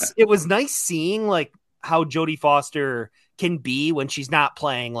nice. It was nice seeing like how Jodie Foster can be when she's not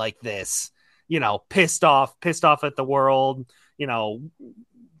playing like this, pissed off at the world, you know,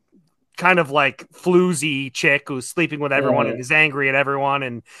 kind of like floozy chick who's sleeping with everyone and Mhm. is angry at everyone.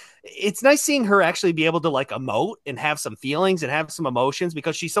 And it's nice seeing her actually be able to like emote and have some feelings and have some emotions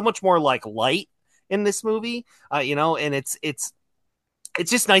because she's so much more like light in this movie, and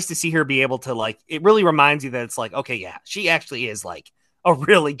it's just nice to see her be able to like it really reminds you that it's like okay, yeah, she actually is like a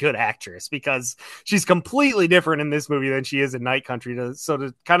really good actress because she's completely different in this movie than she is in Night Country. So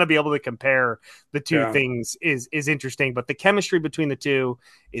to kind of be able to compare the two Yeah. things is interesting, but the chemistry between the two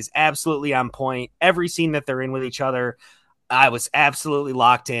is absolutely on point. Every scene that they're in with each other, I was absolutely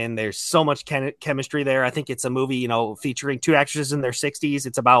locked in. There's so much chemistry there. I think it's a movie, featuring two actresses in their 60s.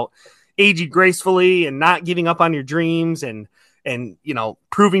 It's about aging gracefully and not giving up on your dreams and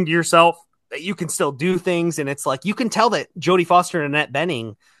proving to yourself that you can still do things. And it's like you can tell that Jodie Foster and Annette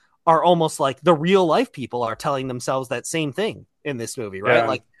Bening are almost like the real life people are telling themselves that same thing in this movie, right? Yeah.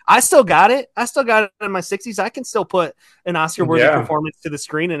 Like I still got it. I still got it in my 60s. I can still put an Oscar worthy Yeah. performance to the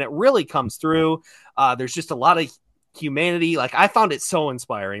screen and it really comes through. There's just a lot of humanity. Like, I found it so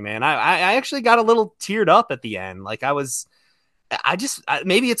inspiring, man. I actually got a little teared up at the end. Like,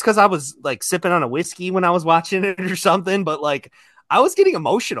 maybe it's because I was like sipping on a whiskey when I was watching it or something, but like I was getting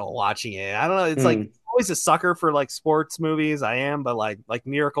emotional watching it. I don't know. It's like Hmm. always a sucker for like sports movies. I am, but like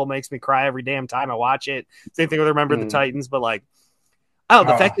Miracle makes me cry every damn time I watch it. Same thing with Remember the Hmm. Titans, but like, oh,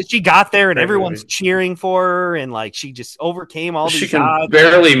 the fact Oh, that she got there and great everyone's movie. cheering for her and like she just overcame all She these can odds.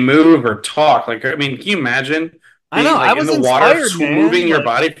 barely move or talk. Like, I mean, can you imagine I know. being I like in was the water, inspired, man. moving your Like,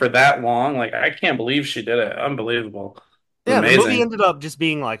 body for that long? Like, I can't believe she did it. Unbelievable. It was yeah, the movie amazing. ended up just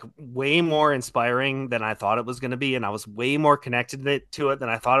being like way more inspiring than I thought it was going to be, and I was way more connected to it than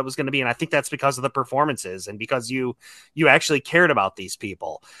I thought it was going to be, and I think that's because of the performances and because you actually cared about these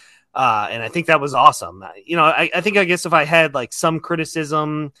people, and I think that was awesome. I think I guess if I had like some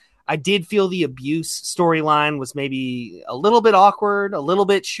criticism, I did feel the abuse storyline was maybe a little bit awkward, a little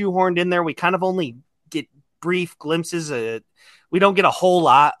bit shoehorned in there. We kind of only get brief glimpses. We don't get a whole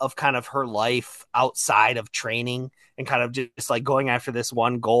lot of kind of her life outside of training and kind of just like going after this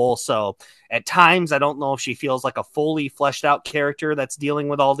one goal. So at times, I don't know if she feels like a fully fleshed out character that's dealing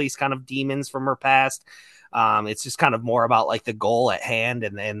with all these kind of demons from her past. It's just kind of more about like the goal at hand.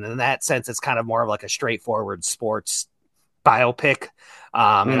 And in that sense, it's kind of more of like a straightforward sports biopic.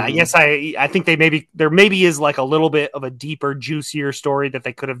 And I guess Hmm. I think there maybe is like a little bit of a deeper, juicier story that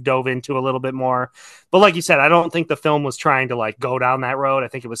they could have dove into a little bit more. But like you said, I don't think the film was trying to like go down that road. I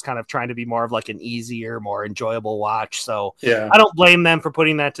think it was kind of trying to be more of like an easier, more enjoyable watch. So Yeah. I don't blame them for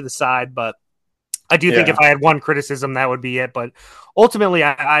putting that to the side, but I do think if Yeah. I had one criticism, that would be it. But ultimately,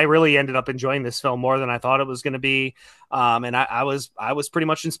 I really ended up enjoying this film more than I thought it was going to be, and I was pretty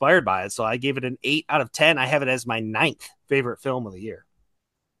much inspired by it. So I gave it an 8 out of 10. I have it as my ninth favorite film of the year.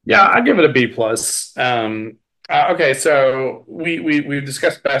 Yeah, I give it a B plus. Okay, so we've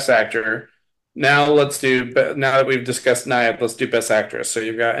discussed Best Actor. Now that we've discussed Nyad, let's do Best Actress. So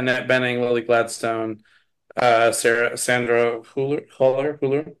you've got Annette Bening, Lily Gladstone, Sandra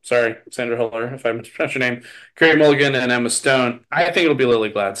Huller. Sorry, Sandra Huller, if I mispronounced your name. Carey Mulligan and Emma Stone. I think it'll be Lily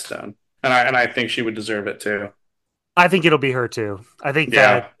Gladstone, and I think she would deserve it too. I think it'll be her too. I think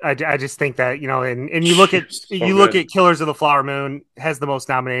that Yeah, I just think that and you look at she's so good. Killers of the Flower Moon has the most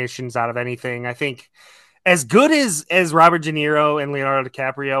nominations out of anything. I think as good as Robert De Niro and Leonardo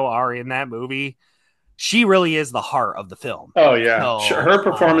DiCaprio are in that movie, she really is the heart of the film. Oh yeah, So, her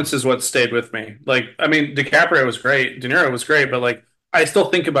performance is what stayed with me. Like, I mean, DiCaprio was great, De Niro was great, but like, I still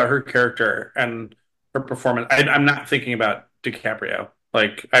think about her character and her performance. I'm not thinking about DiCaprio.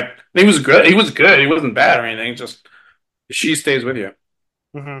 Like, he was good. He was good. He wasn't bad or anything. Just she stays with you.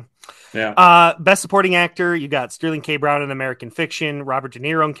 mhm. Yeah. Best supporting actor, you got Sterling K. Brown in American Fiction, Robert De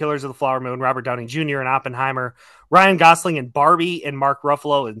Niro in Killers of the Flower Moon, Robert Downey Jr. in Oppenheimer, Ryan Gosling in Barbie, and Mark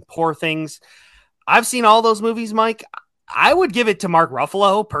Ruffalo in Poor Things. I've seen all those movies, Mike. I would give it to Mark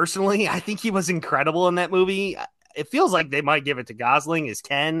Ruffalo personally. I think he was incredible in that movie. It feels like they might give it to Gosling as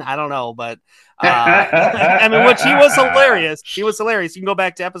Ken. I don't know, but I mean, which he was hilarious. He was hilarious. You can go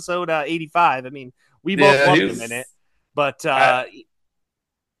back to episode 85. I mean, we both Yeah, loved him in he's. it, but I,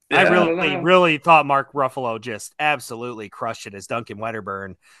 I yeah, I don't really, know. really thought Mark Ruffalo just absolutely crushed it as Duncan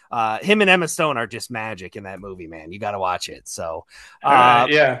Wedderburn. Him and Emma Stone are just magic in that movie, man. You got to watch it. So, All right, uh,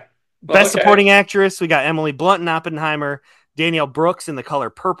 yeah. Well, best okay. supporting actress, we got Emily Blunt in Oppenheimer, Danielle Brooks in The Color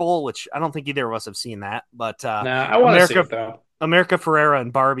Purple, which I don't think either of us have seen that, but Nah, I want to see America it though. America Ferrera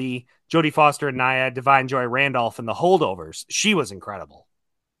in Barbie, Jodie Foster in Nyad, Divine Joy Randolph in The Holdovers. She was incredible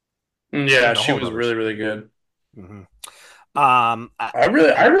in Yeah, The she was Holdovers. really, really good. Mm-hmm. Um, I, I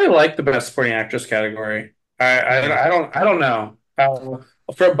really like the best supporting actress category. mhm. I don't know.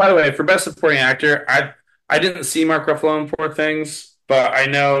 By the way, for best supporting actor, I didn't see Mark Ruffalo in Poor Things, but I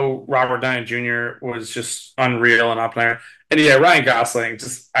know Robert Downey Jr. was just unreal in Oppenheimer, and yeah, Ryan Gosling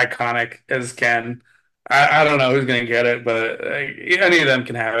just iconic as Ken. I don't know who's gonna get it, but any of them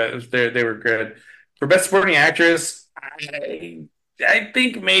can have it. They were good. For best supporting actress, I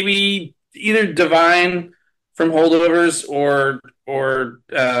think maybe either Divine from Holdovers or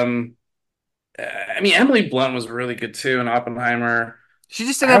I mean Emily Blunt was really good too in Oppenheimer. She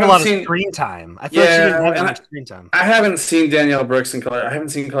just I didn't have a haven't lot of seen screen time. I feel like she didn't yeah, have as and much screen time. I haven't seen Danielle Brooks in Color. I haven't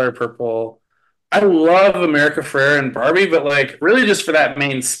seen Color Purple. I love America Ferrera and Barbie, but like really just for that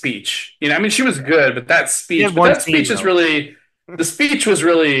main speech. You know, I mean she was good, She had but one that scene speech is though. really the speech was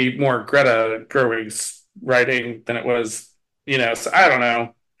really more Greta Gerwig's writing than it was, so I don't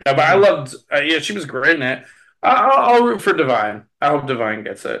know. Yeah, but I Mhm. loved yeah, she was great in it. I'll root for Divine. I hope Divine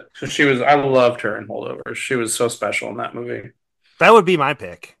gets it. So I loved her in Holdovers. She was so special in that movie. That would be my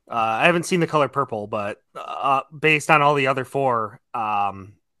pick. I haven't seen The Color Purple, but based on all the other four,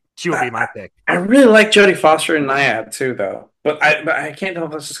 She would be my I, pick. I really like Jodie Foster and Nyad too, though. But I can't tell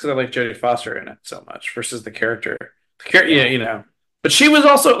if that's just because I like Jodie Foster in it so much versus the character. Yeah, Yeah. you know. But she was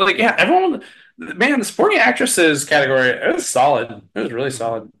also like, yeah, everyone. Man, the supporting actresses category, it was solid. It was really Mhm.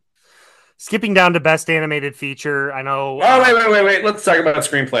 solid. Skipping down to best animated feature, I know. Oh, wait. Let's talk about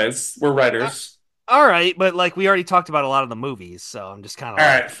screenplays. We're Uh, writers. all right, but like we already talked about a lot of the movies, so I'm just kind of All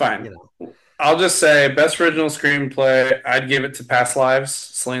like, right, fine. you know, I'll just say best original screenplay, I'd give it to Past Lives,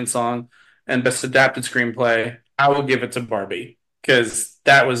 Celine Song, and best adapted screenplay, I will give it to Barbie because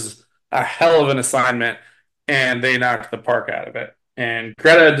that was a hell of an assignment, and they knocked the park out of it. And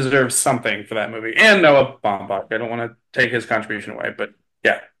Greta deserves something for that movie, and Noah Baumbach. I don't want to take his contribution away, but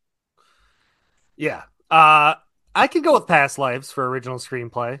yeah, yeah. I could go with Past Lives for original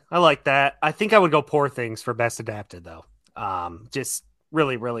screenplay. I like that. I think I would go Poor Things for best adapted though. Just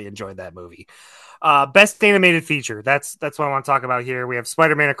really, really enjoyed that movie. Best animated feature. That's what I want to talk about here. We have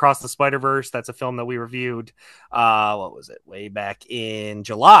Spider-Man Across the Spider-Verse. That's a film that we reviewed. What was it? Way back in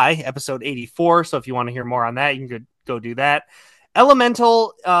July, episode 84. So if you want to hear more on that, you can go do that.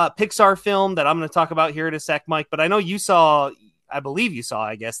 Elemental, Pixar film that I'm going to talk about here in a sec, Mike. But I know you saw. I believe you saw.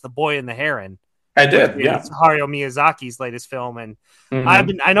 I guess The Boy and the Heron, I which did. Yeah. is Hayao Miyazaki's latest film. And Hmm.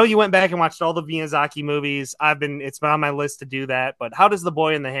 I know you went back and watched all the Miyazaki movies. It's been on my list to do that. But how does The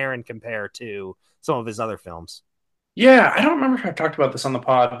Boy and the Heron compare to some of his other films? Yeah, I don't remember if I've talked about this on the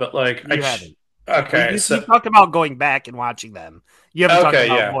pod, but You haven't. Well, okay, you so talked about going back and watching them. You haven't talked okay,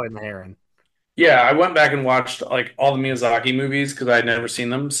 about yeah. Boy and the Heron. Yeah, I went back and watched like all the Miyazaki movies because I had never seen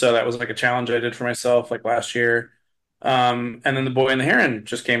them. So that was like a challenge I did for myself like last year. And then The Boy and the Heron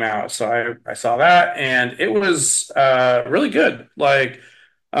just came out. So I saw that and it was really good. Like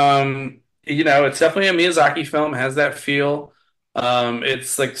it's definitely a Miyazaki film, has that feel.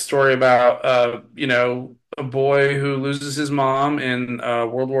 It's like the story about a boy who loses his mom in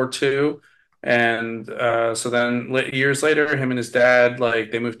World War II. And so then years later, him and his dad,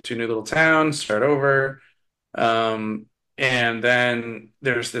 like they move to a new little town, start over. Um, and then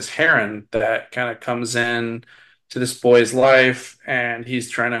there's this heron that kind of comes in to this boy's life, and he's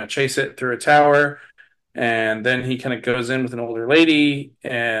trying to chase it through a tower. And then he kind of goes in with an older lady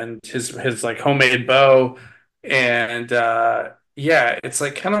and his like homemade bow. And yeah, it's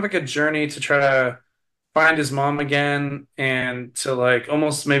like kind of like a journey to try to find his mom again and to like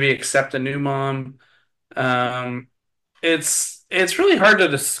almost maybe accept a new mom. Um, it's really hard to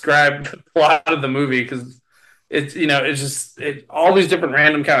describe the plot of the movie because it's just all these different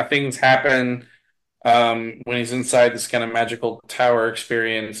random kind of things happen when he's inside this kind of magical tower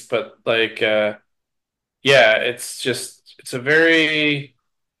experience. But like yeah, it's a very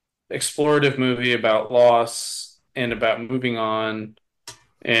explorative movie about loss and about moving on,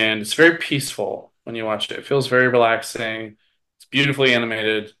 and it's very peaceful when you watch it. It feels very relaxing. It's beautifully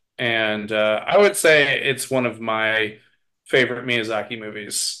animated, and I would say it's one of my favorite Miyazaki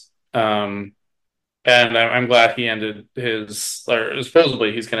movies. And I'm glad he ended or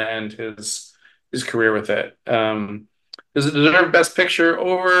supposedly he's going to end his career with it. Does it deserve Best Picture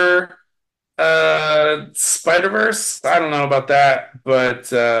over Spider-Verse? I don't know about that,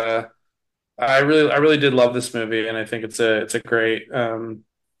 but I really did love this movie, and I think it's a great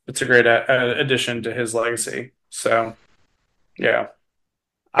addition to his legacy. So yeah,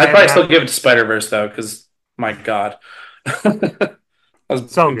 I I'd have probably not. still give it to Spider-Verse though, because my God, that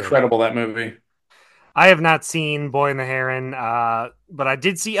was So good. incredible that movie. I have not seen Boy and the Heron, but I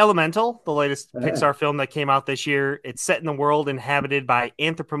did see Elemental, the latest Yeah. Pixar film that came out this year. It's set in a world inhabited by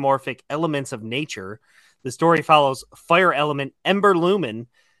anthropomorphic elements of nature. The story follows fire element Ember Lumen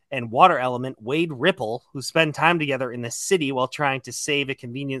and water element Wade Ripple, who spend time together in the city while trying to save a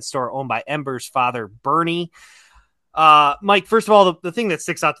convenience store owned by Ember's father, Bernie. Mike, first of all, the thing that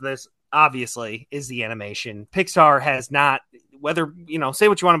sticks out to this, obviously, is the animation. Pixar has not, whether, say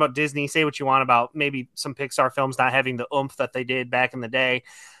what you want about Disney, say what you want about maybe some Pixar films not having the oomph that they did back in the day.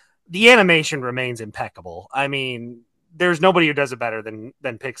 The animation remains impeccable. I mean, there's nobody who does it better than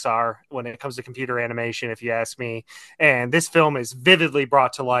Pixar when it comes to computer animation, if you ask me. And this film is vividly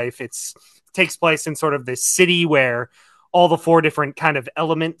brought to life. It takes place in sort of this city where all the four different kind of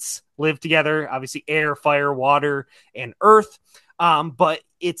elements live together. Obviously, air, fire, water, and earth. But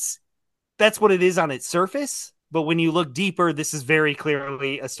that's what it is on its surface. But when you look deeper, this is very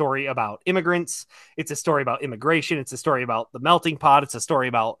clearly a story about immigrants. It's a story about immigration. It's a story about the melting pot. It's a story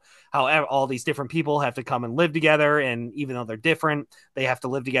about how all these different people have to come and live together. And even though they're different, they have to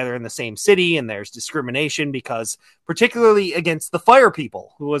live together in the same city. And there's discrimination because, particularly against the fire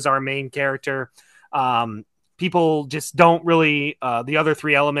people, who was our main character, people just don't really, the other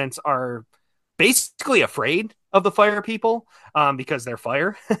three elements are basically afraid of the fire people, because they're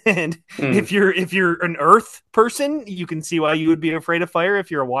fire. And Mm. if you're an earth person, you can see why you would be afraid of fire.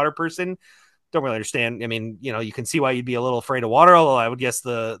 If you're a water person, don't really understand. I mean, you can see why you'd be a little afraid of water, although I would guess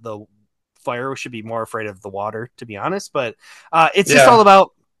the fire should be more afraid of the water, to be honest. But Yeah. it's just all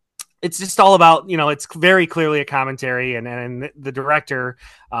about, it's very clearly a commentary, and the director,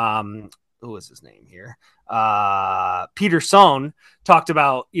 who was his name here, Peter Sohn, talked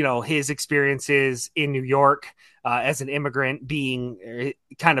about, his experiences in New York, as an immigrant, being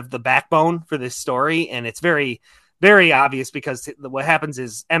kind of the backbone for this story. And it's very, very obvious, because what happens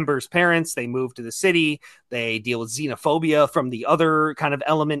is Ember's parents, they move to the city. They deal with xenophobia from the other kind of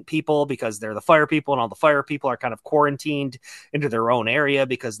element people, because they're the fire people, and all the fire people are kind of quarantined into their own area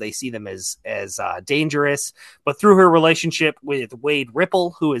because they see them as dangerous. But through her relationship with Wade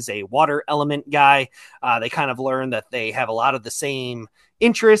Ripple, who is a water element guy, they kind of learn that they have a lot of the same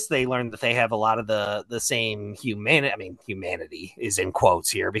interests. They learn that they have a lot of the same humanity. I mean, humanity is in quotes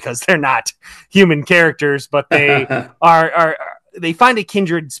here, because they're not human characters, but they are they find a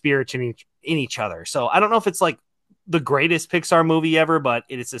kindred spirit in each other. So I don't know if it's like the greatest Pixar movie ever, but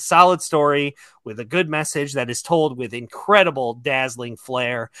it is a solid story with a good message that is told with incredible, dazzling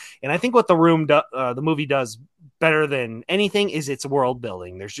flair. And I think what the movie does better than anything is its world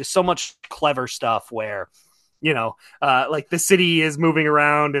building. There's just so much clever stuff where, like the city is moving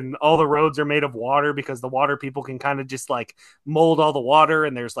around and all the roads are made of water, because the water people can kind of just like mold all the water.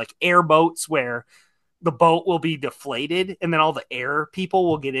 And there's like airboats where the boat will be deflated, and then all the air people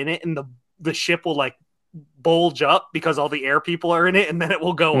will get in it, and the ship will like bulge up because all the air people are in it, and then it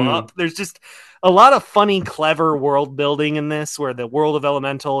will go Mm. up. There's just a lot of funny, clever world building in this, where the world of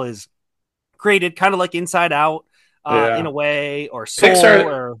Elemental is created kind of like Inside Out, in a Yeah. way, or Soul, Pixar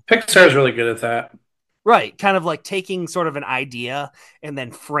or Pixar's really good at that. right, kind of like taking sort of an idea and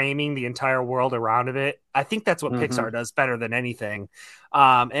then framing the entire world around of it. I think that's what Pixar Hmm. does better than anything.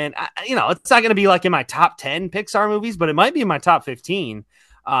 And it's not going to be like in my top 10 Pixar movies, but it might be in my top 15.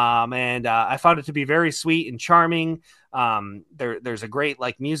 And I found it to be very sweet and charming. There's a great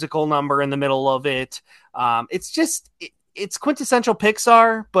like musical number in the middle of it. It's quintessential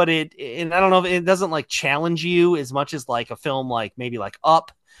Pixar, but and I don't know if it doesn't like challenge you as much as like a film like maybe like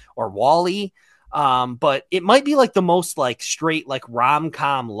Up or Wall-E. But it might be like the most like straight like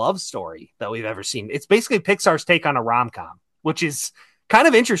rom-com love story that we've ever seen. It's basically Pixar's take on a rom-com, which is kind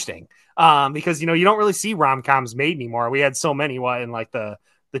of interesting. Because you don't really see rom-coms made anymore. We had so many in like the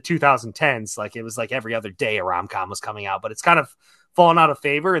 2010s, like it was like every other day a rom-com was coming out, but it's kind of fallen out of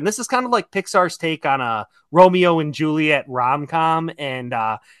favor. And this is kind of like Pixar's take on a Romeo and Juliet rom-com, and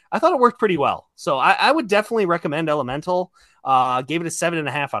I thought it worked pretty well. So I would definitely recommend Elemental. Gave it a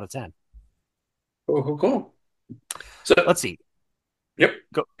 7.5 out of 10. Cool, cool, cool. So, Let's see. yep,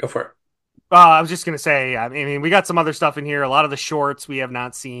 Go. go for it. I was just gonna say, I mean, we got some other stuff in here. A lot of the shorts we have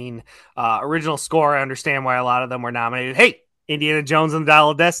not seen. Original score, I understand why a lot of them were nominated. Hey, Indiana Jones and the Dial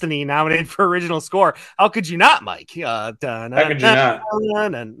of Destiny nominated for original score. How could you not, Mike? How could you not?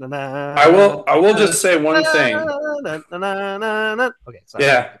 I will just say one thing. Okay, sorry.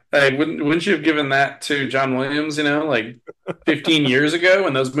 Yeah, hey, wouldn't you have given that to John Williams, like 15 years ago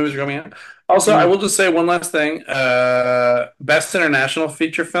when those movies were coming out? Also, I Mm, will just say one last thing. Best international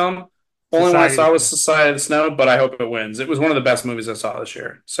feature film. Only one I Society. saw was Society of the Snow, but I hope it wins. It was one of the best movies I saw this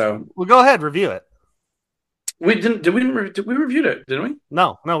year. So Well, go ahead, review it. we didn't did we reviewed it, didn't we?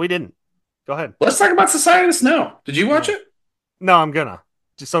 No, we didn't. Go ahead. Let's talk about Society of the Snow. Did you watch No, it? I'm gonna.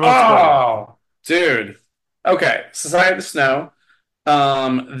 Just so don't spoil it. Oh, dude. Okay, Society of the Snow.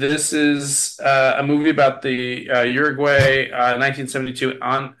 This is a movie about the Uruguay 1972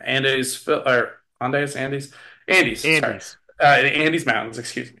 on Andes. Sorry, Andes. the Andes Mountains.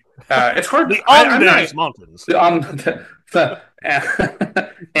 Excuse me. It's hard. The I'm not Andes Mountains. the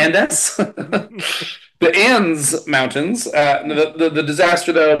Andes, the Andes Mountains. The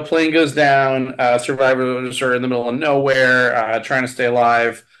disaster. The plane goes down. Survivors are in the middle of nowhere, trying to stay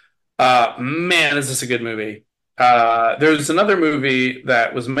alive. Man, is this a good movie? There's another movie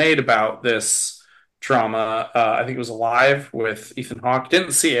that was made about this drama. I think it was Alive with Ethan Hawke.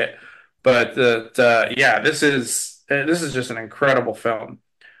 Didn't see it, but yeah, this is just an incredible film.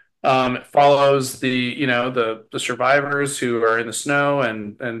 It follows the survivors who are in the snow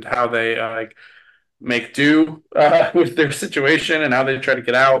and how they like make do with their situation and how they try to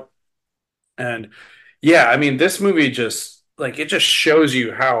get out. And yeah, I mean, this movie just like it just shows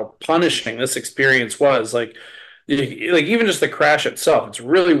you how punishing this experience was. Like even just the crash itself, it's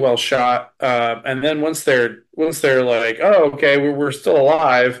really well shot. And then once they're like, oh, okay, we're still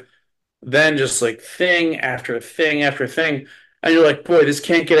alive, then just like thing after thing after thing, and you're like, boy, this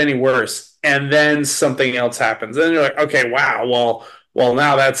can't get any worse. and then something else happens. And you're like, okay, wow, well,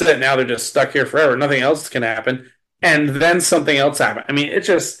 now that's it. Now they're just stuck here forever. Nothing else can happen. And then something else happens. I mean, it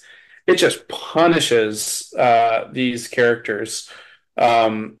just punishes these characters.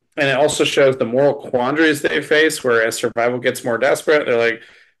 And it also shows the moral quandaries they face, where as survival gets more desperate, they're like,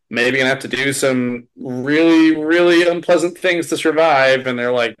 maybe gonna have to do some really, really unpleasant things to survive. And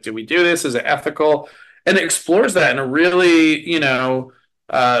they're like, do we do this? Is it ethical? And it explores that in a really,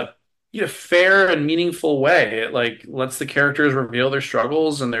 uh, fair and meaningful way. It like lets the characters reveal their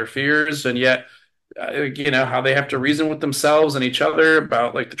struggles and their fears, and yet, how they have to reason with themselves and each other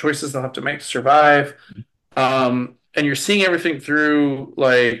about like the choices they'll have to make to survive. And you're seeing everything through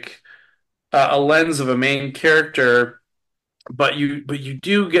like a lens of a main character, but you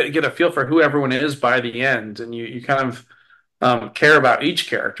do get a feel for who everyone is by the end, and you kind of care about each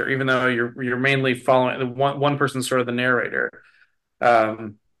character, even though you're mainly following the one person, sort of the narrator.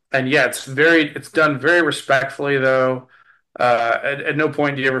 Um, and yeah, it's done very respectfully though. At no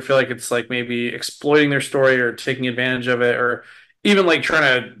point do you ever feel like it's like maybe exploiting their story or taking advantage of it, or even like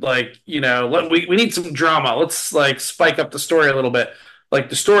trying to like we need some drama. Let's like spike up the story a little bit. Like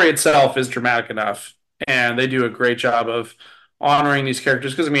the story itself is dramatic enough, and they do a great job of honoring these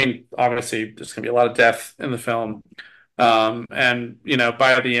characters because I mean, obviously, there's gonna be a lot of death in the film, and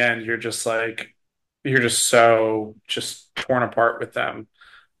by the end, you're just so just torn apart with them.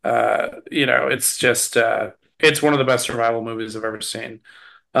 It's one of the best survival movies I've ever seen.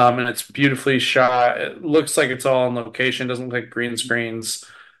 And it's beautifully shot. It looks like it's all on location. Doesn't look like green screens.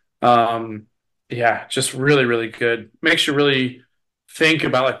 Um, yeah, just really, really good. Makes you really think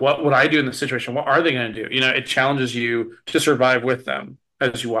about like what would I do in this situation? What are they going to do? It challenges you to survive with them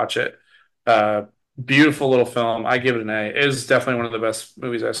as you watch it. Uh, Beautiful little film. I give it an A. It is definitely one of the best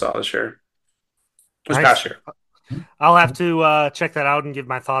movies I saw this year. This past Nice. year. I'll have to check that out and give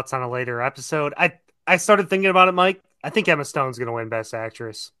my thoughts on a later episode. I started thinking about it, Mike. I think Emma Stone's going to win Best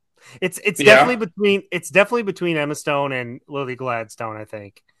Actress. Yeah. It's definitely between Emma Stone and Lily Gladstone. I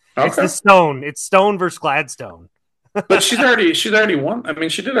think it's the Okay. Stone. It's Stone versus Gladstone. But she's already won. I mean,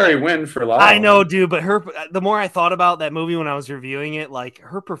 she did already win for La I La know, Land. dude, but the more I thought about that movie when I was reviewing it, like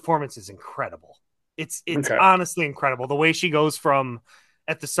her performance is incredible. It's Okay. honestly incredible. The way she goes from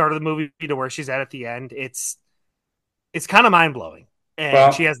at the start of the movie to where she's at the end, it's kind of mind blowing. And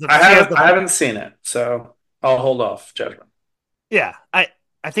Well, she has the I haven't seen it, so I'll hold off judgment. yeah.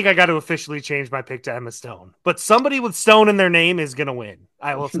 I think I got to officially change my pick to Emma Stone, but somebody with Stone in their name is gonna win.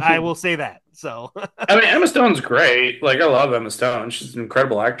 I will say that. So I mean, Emma Stone's great. Like, I love Emma Stone. She's an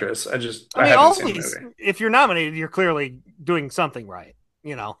incredible actress. I I mean, haven't seen the always movie. if you're nominated, you're clearly doing something right.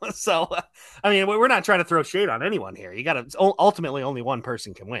 So I mean, we're not trying to throw shade on anyone here. You got to ultimately only one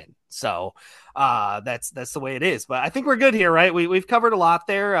person can win. So that's the way it is. But I think we're good here, right? We've covered a lot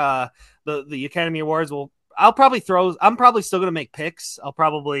there. The Academy Awards will. I'm probably still going to make picks. I'll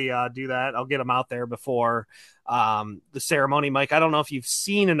probably do that. I'll get them out there before the ceremony. Mike, I don't know if you've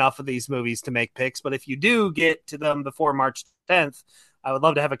seen enough of these movies to make picks, but if you do get to them before March 10th, I would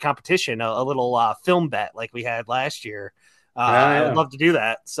love to have a competition, a little film bet like we had last year. Yeah, I would yeah. love to do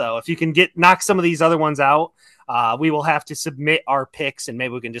that. So if you can knock some of these other ones out, we will have to submit our picks and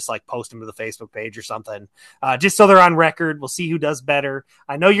maybe we can just like post them to the Facebook page or something, just so they're on record. We'll see who does better.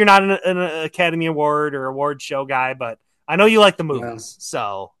 I know you're not an Academy Award or award show guy, but I know you like the No, movies,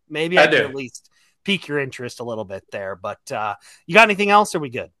 so maybe I I can do. at least pique your interest a little bit there. But you got anything else? Or are we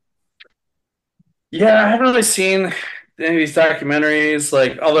good? Yeah, I haven't really seen any of these documentaries.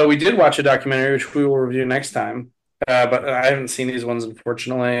 Like, although we did watch a documentary, which we will review next time. But I haven't seen these ones,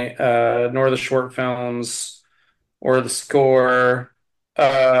 unfortunately, nor the short films or the score.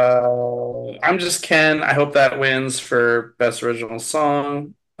 I'm just Ken. I hope that wins for best original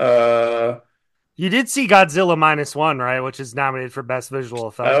song. You did see Godzilla -1, right? Which is nominated for best visual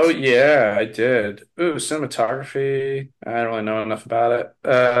Oh effects. yeah, I did. Ooh, cinematography. I don't really know enough about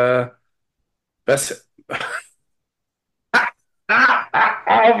it. Best.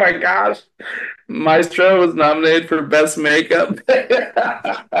 Oh my gosh. Maestro was nominated for best makeup.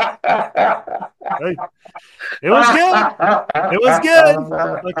 Hey, it was good. It was good.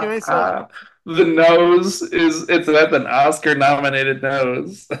 What can I say? The nose is it's that's an Oscar nominated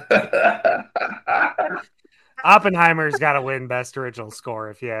nose. Oppenheimer's got to win Best Original Score,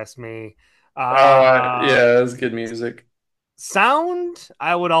 if you ask me. Yeah, Uh, that's good music. Sound,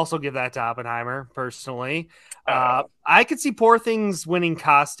 I would also give that to Oppenheimer personally. Uh, I could see Poor Things winning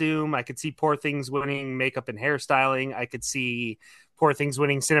costume. I could see Poor Things winning makeup and hairstyling. I could see Poor Things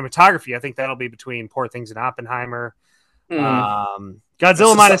winning cinematography. I think that'll be between Poor Things and Oppenheimer. hmm.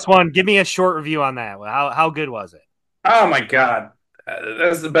 Godzilla So- -1. Give me a short review on that. How good was it? oh my God.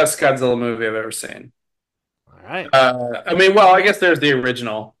 That's the best Godzilla movie I've ever seen. All right. I mean, well, I guess there's the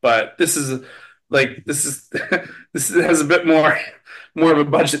original, but this is this has a bit more of a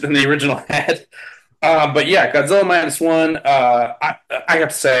budget than the original had. But yeah, Godzilla minus one. I have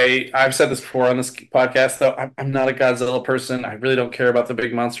to say, I've said this before on this podcast, though. I'm not a Godzilla person. I really don't care about the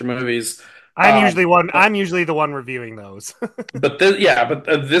big monster movies. I'm Um, usually one. but I'm usually the one reviewing those.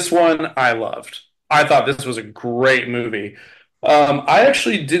 this one I loved. I thought this was a great movie. I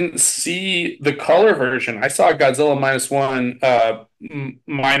actually didn't see the color version. I saw Godzilla minus one,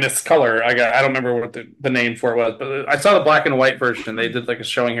 minus color. I don't remember what the name for it was, but I saw the black and white version. They did like a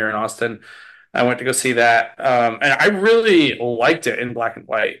showing here in Austin. I went to go see that, and I really liked it in black and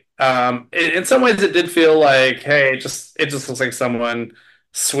white. In some ways, it did feel like, hey, it just looks like someone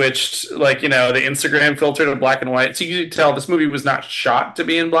switched, like, the Instagram filter to black and white, so you could tell this movie was not shot to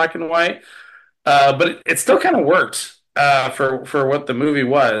be in black and white, but it still kind of worked for what the movie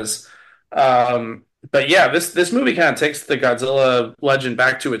was. But yeah, this movie kind of takes the Godzilla legend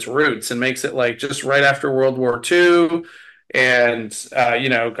back to its roots and makes it like just right after World War II. And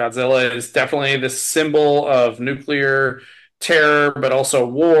Godzilla is definitely this symbol of nuclear terror, but also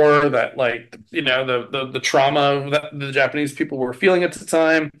war, that, like, the trauma that the Japanese people were feeling at the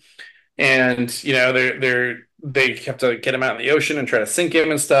time. And they have to get him out in the ocean and try to sink him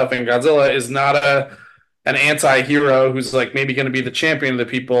and stuff. And Godzilla is not an anti-hero who's like maybe going to be the champion of the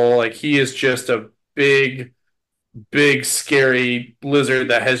people. Like, he is just a big, big, scary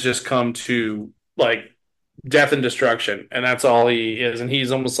lizard that has just come to, like, death and destruction, and that's all he is. And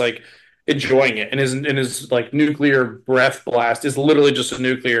he's almost like enjoying it. And his like nuclear breath blast is literally just a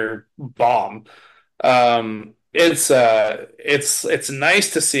nuclear bomb. It's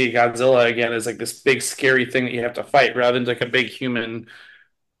nice to see Godzilla again as like this big scary thing that you have to fight, rather than like a big human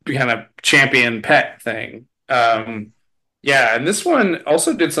kind of champion pet thing. Yeah, and this one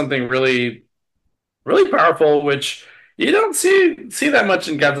also did something really, really powerful, which you don't see that much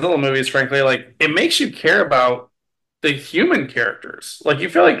in Godzilla movies, frankly. Like, it makes you care about the human characters. Like, you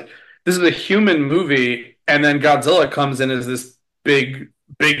feel like this is a human movie, and then Godzilla comes in as this big,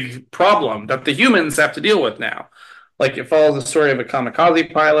 big problem that the humans have to deal with now. Like, it follows the story of a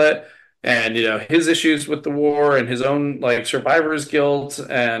kamikaze pilot and his issues with the war and his own like survivor's guilt,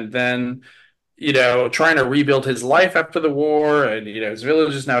 and then trying to rebuild his life after the war, and his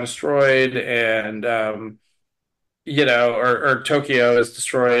village is now destroyed, and or Tokyo is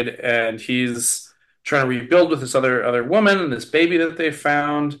destroyed, and he's trying to rebuild with this other woman and this baby that they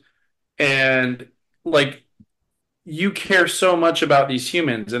found. And, like, you care so much about these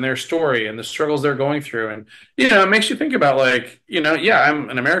humans and their story and the struggles they're going through, and it makes you think about, like, yeah, I'm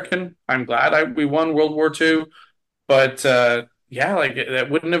an American. I'm glad we won World War II, but yeah, like,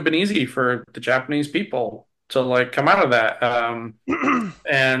 that wouldn't have been easy for the Japanese people to like come out of that.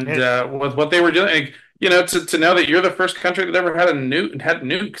 And And with what they were doing, like, to know that you're the first country that ever had a nuke and had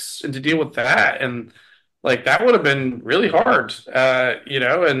nukes, and to deal with that, and like that would have been really hard.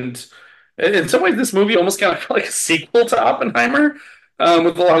 And in some ways, this movie almost kind of felt like a sequel to Oppenheimer,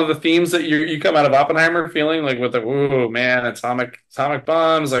 with a lot of the themes that you come out of Oppenheimer feeling, like, with the, ooh man, atomic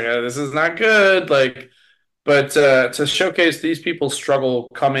bombs, like, this is not good, like. But to showcase these people's struggle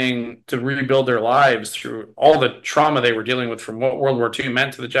coming to rebuild their lives through all the trauma they were dealing with from what World War II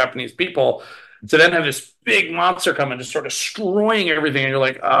meant to the Japanese people, to then have this big monster come and just sort of destroying everything, and you're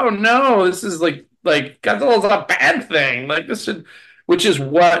like, oh no, this is like Godzilla's a bad thing. Like, this should, which is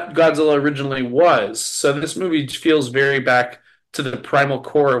what Godzilla originally was. So this movie feels very back to the primal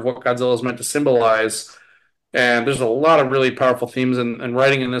core of what Godzilla is meant to symbolize. And there's a lot of really powerful themes and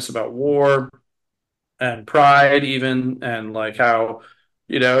writing in this about war and pride, even, and like how,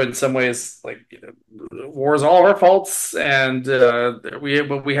 in some ways, like, war is all of our faults, and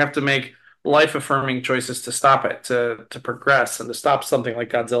we have to make life affirming choices to stop it, to progress, and to stop something like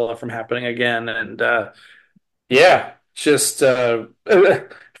Godzilla from happening again. And yeah, just for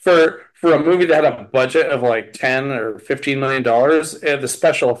a movie that had a budget of like 10 or $15 million, the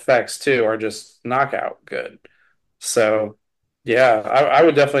special effects too are just knockout good. So yeah, I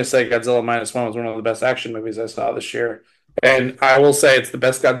would definitely say Godzilla minus one was one of the best action movies I saw this year, and I will say it's the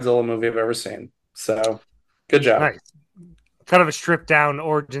best Godzilla movie I've ever seen. So good job. nice. Kind of a stripped down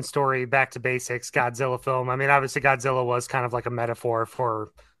origin story, back to basics Godzilla film. I mean, obviously Godzilla was kind of like a metaphor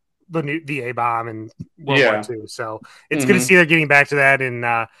for the A bomb and World War Yeah. II. So it's good to Hmm. see they're getting back to that. And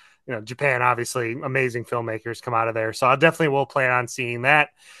Japan, obviously, amazing filmmakers come out of there. So I definitely will plan on seeing that.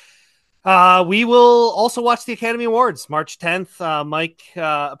 We will also watch the Academy Awards March 10th. Mike,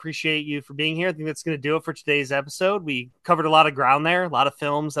 appreciate you for being here. I think that's going to do it for today's episode. We covered a lot of ground there, a lot of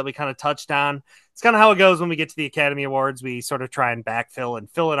films that we kind of touched on. It's kind of how it goes when we get to the Academy Awards. We sort of try and backfill and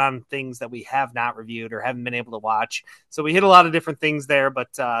fill it on things that we have not reviewed or haven't been able to watch. So we hit a lot of different things there,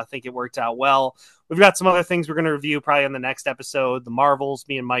 but I think it worked out well. We've got some other things we're going to review probably in the next episode. The Marvels,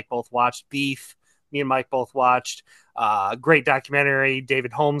 me and Mike both watched. Beef, me and Mike both watched. Great documentary,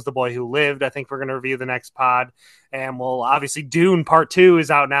 David Holmes, The Boy Who Lived. I think we're going to review the next pod. And we'll obviously Dune Part 2 is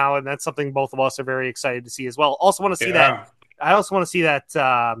out now, and that's something both of us are very excited to see as well. Also want to see that. I also want to see that.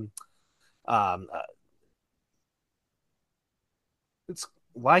 It's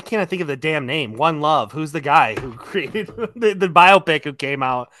why can't I think of the damn name? One Love. Who's the guy who created the biopic who came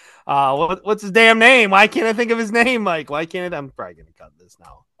out? What's his damn name? Why can't I think of his name, Mike? Why can't I'm probably going to cut this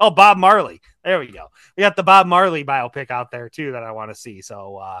now. Oh, Bob Marley. There we go. We got the Bob Marley biopic out there too that I want to see.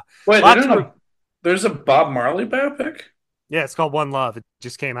 So wait, there's a Bob Marley biopic? Yeah, it's called One Love. It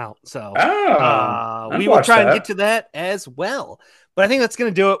just came out. So we will try and get to that as well. But I think that's going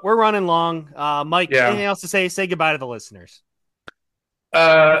to do it. We're running long. Mike, anything else to say? Say goodbye to the listeners.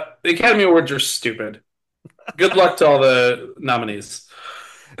 The Academy Awards are stupid. Good luck to all the nominees.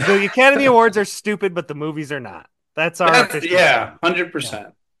 The Academy Awards are stupid, but the movies are not. That's our official stance.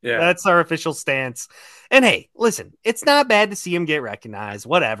 100%. Yeah. That's our official stance. And hey, listen, it's not bad to see him get recognized.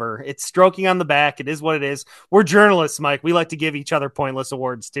 Whatever. It's stroking on the back. It is what it is. We're journalists, Mike. We like to give each other pointless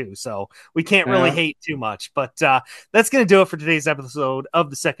awards too. So we can't really hate too much. But that's going to do it for today's episode of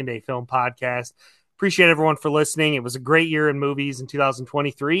the Second Day Film Podcast. Appreciate everyone for listening. It was a great year in movies in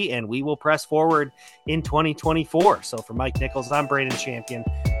 2023, and we will press forward in 2024. So for Mike Nichols, I'm Brandon Champion.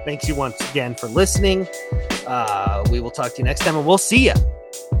 Thanks you once again for listening. We will talk to you next time, and we'll see you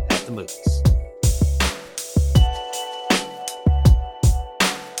at the movies.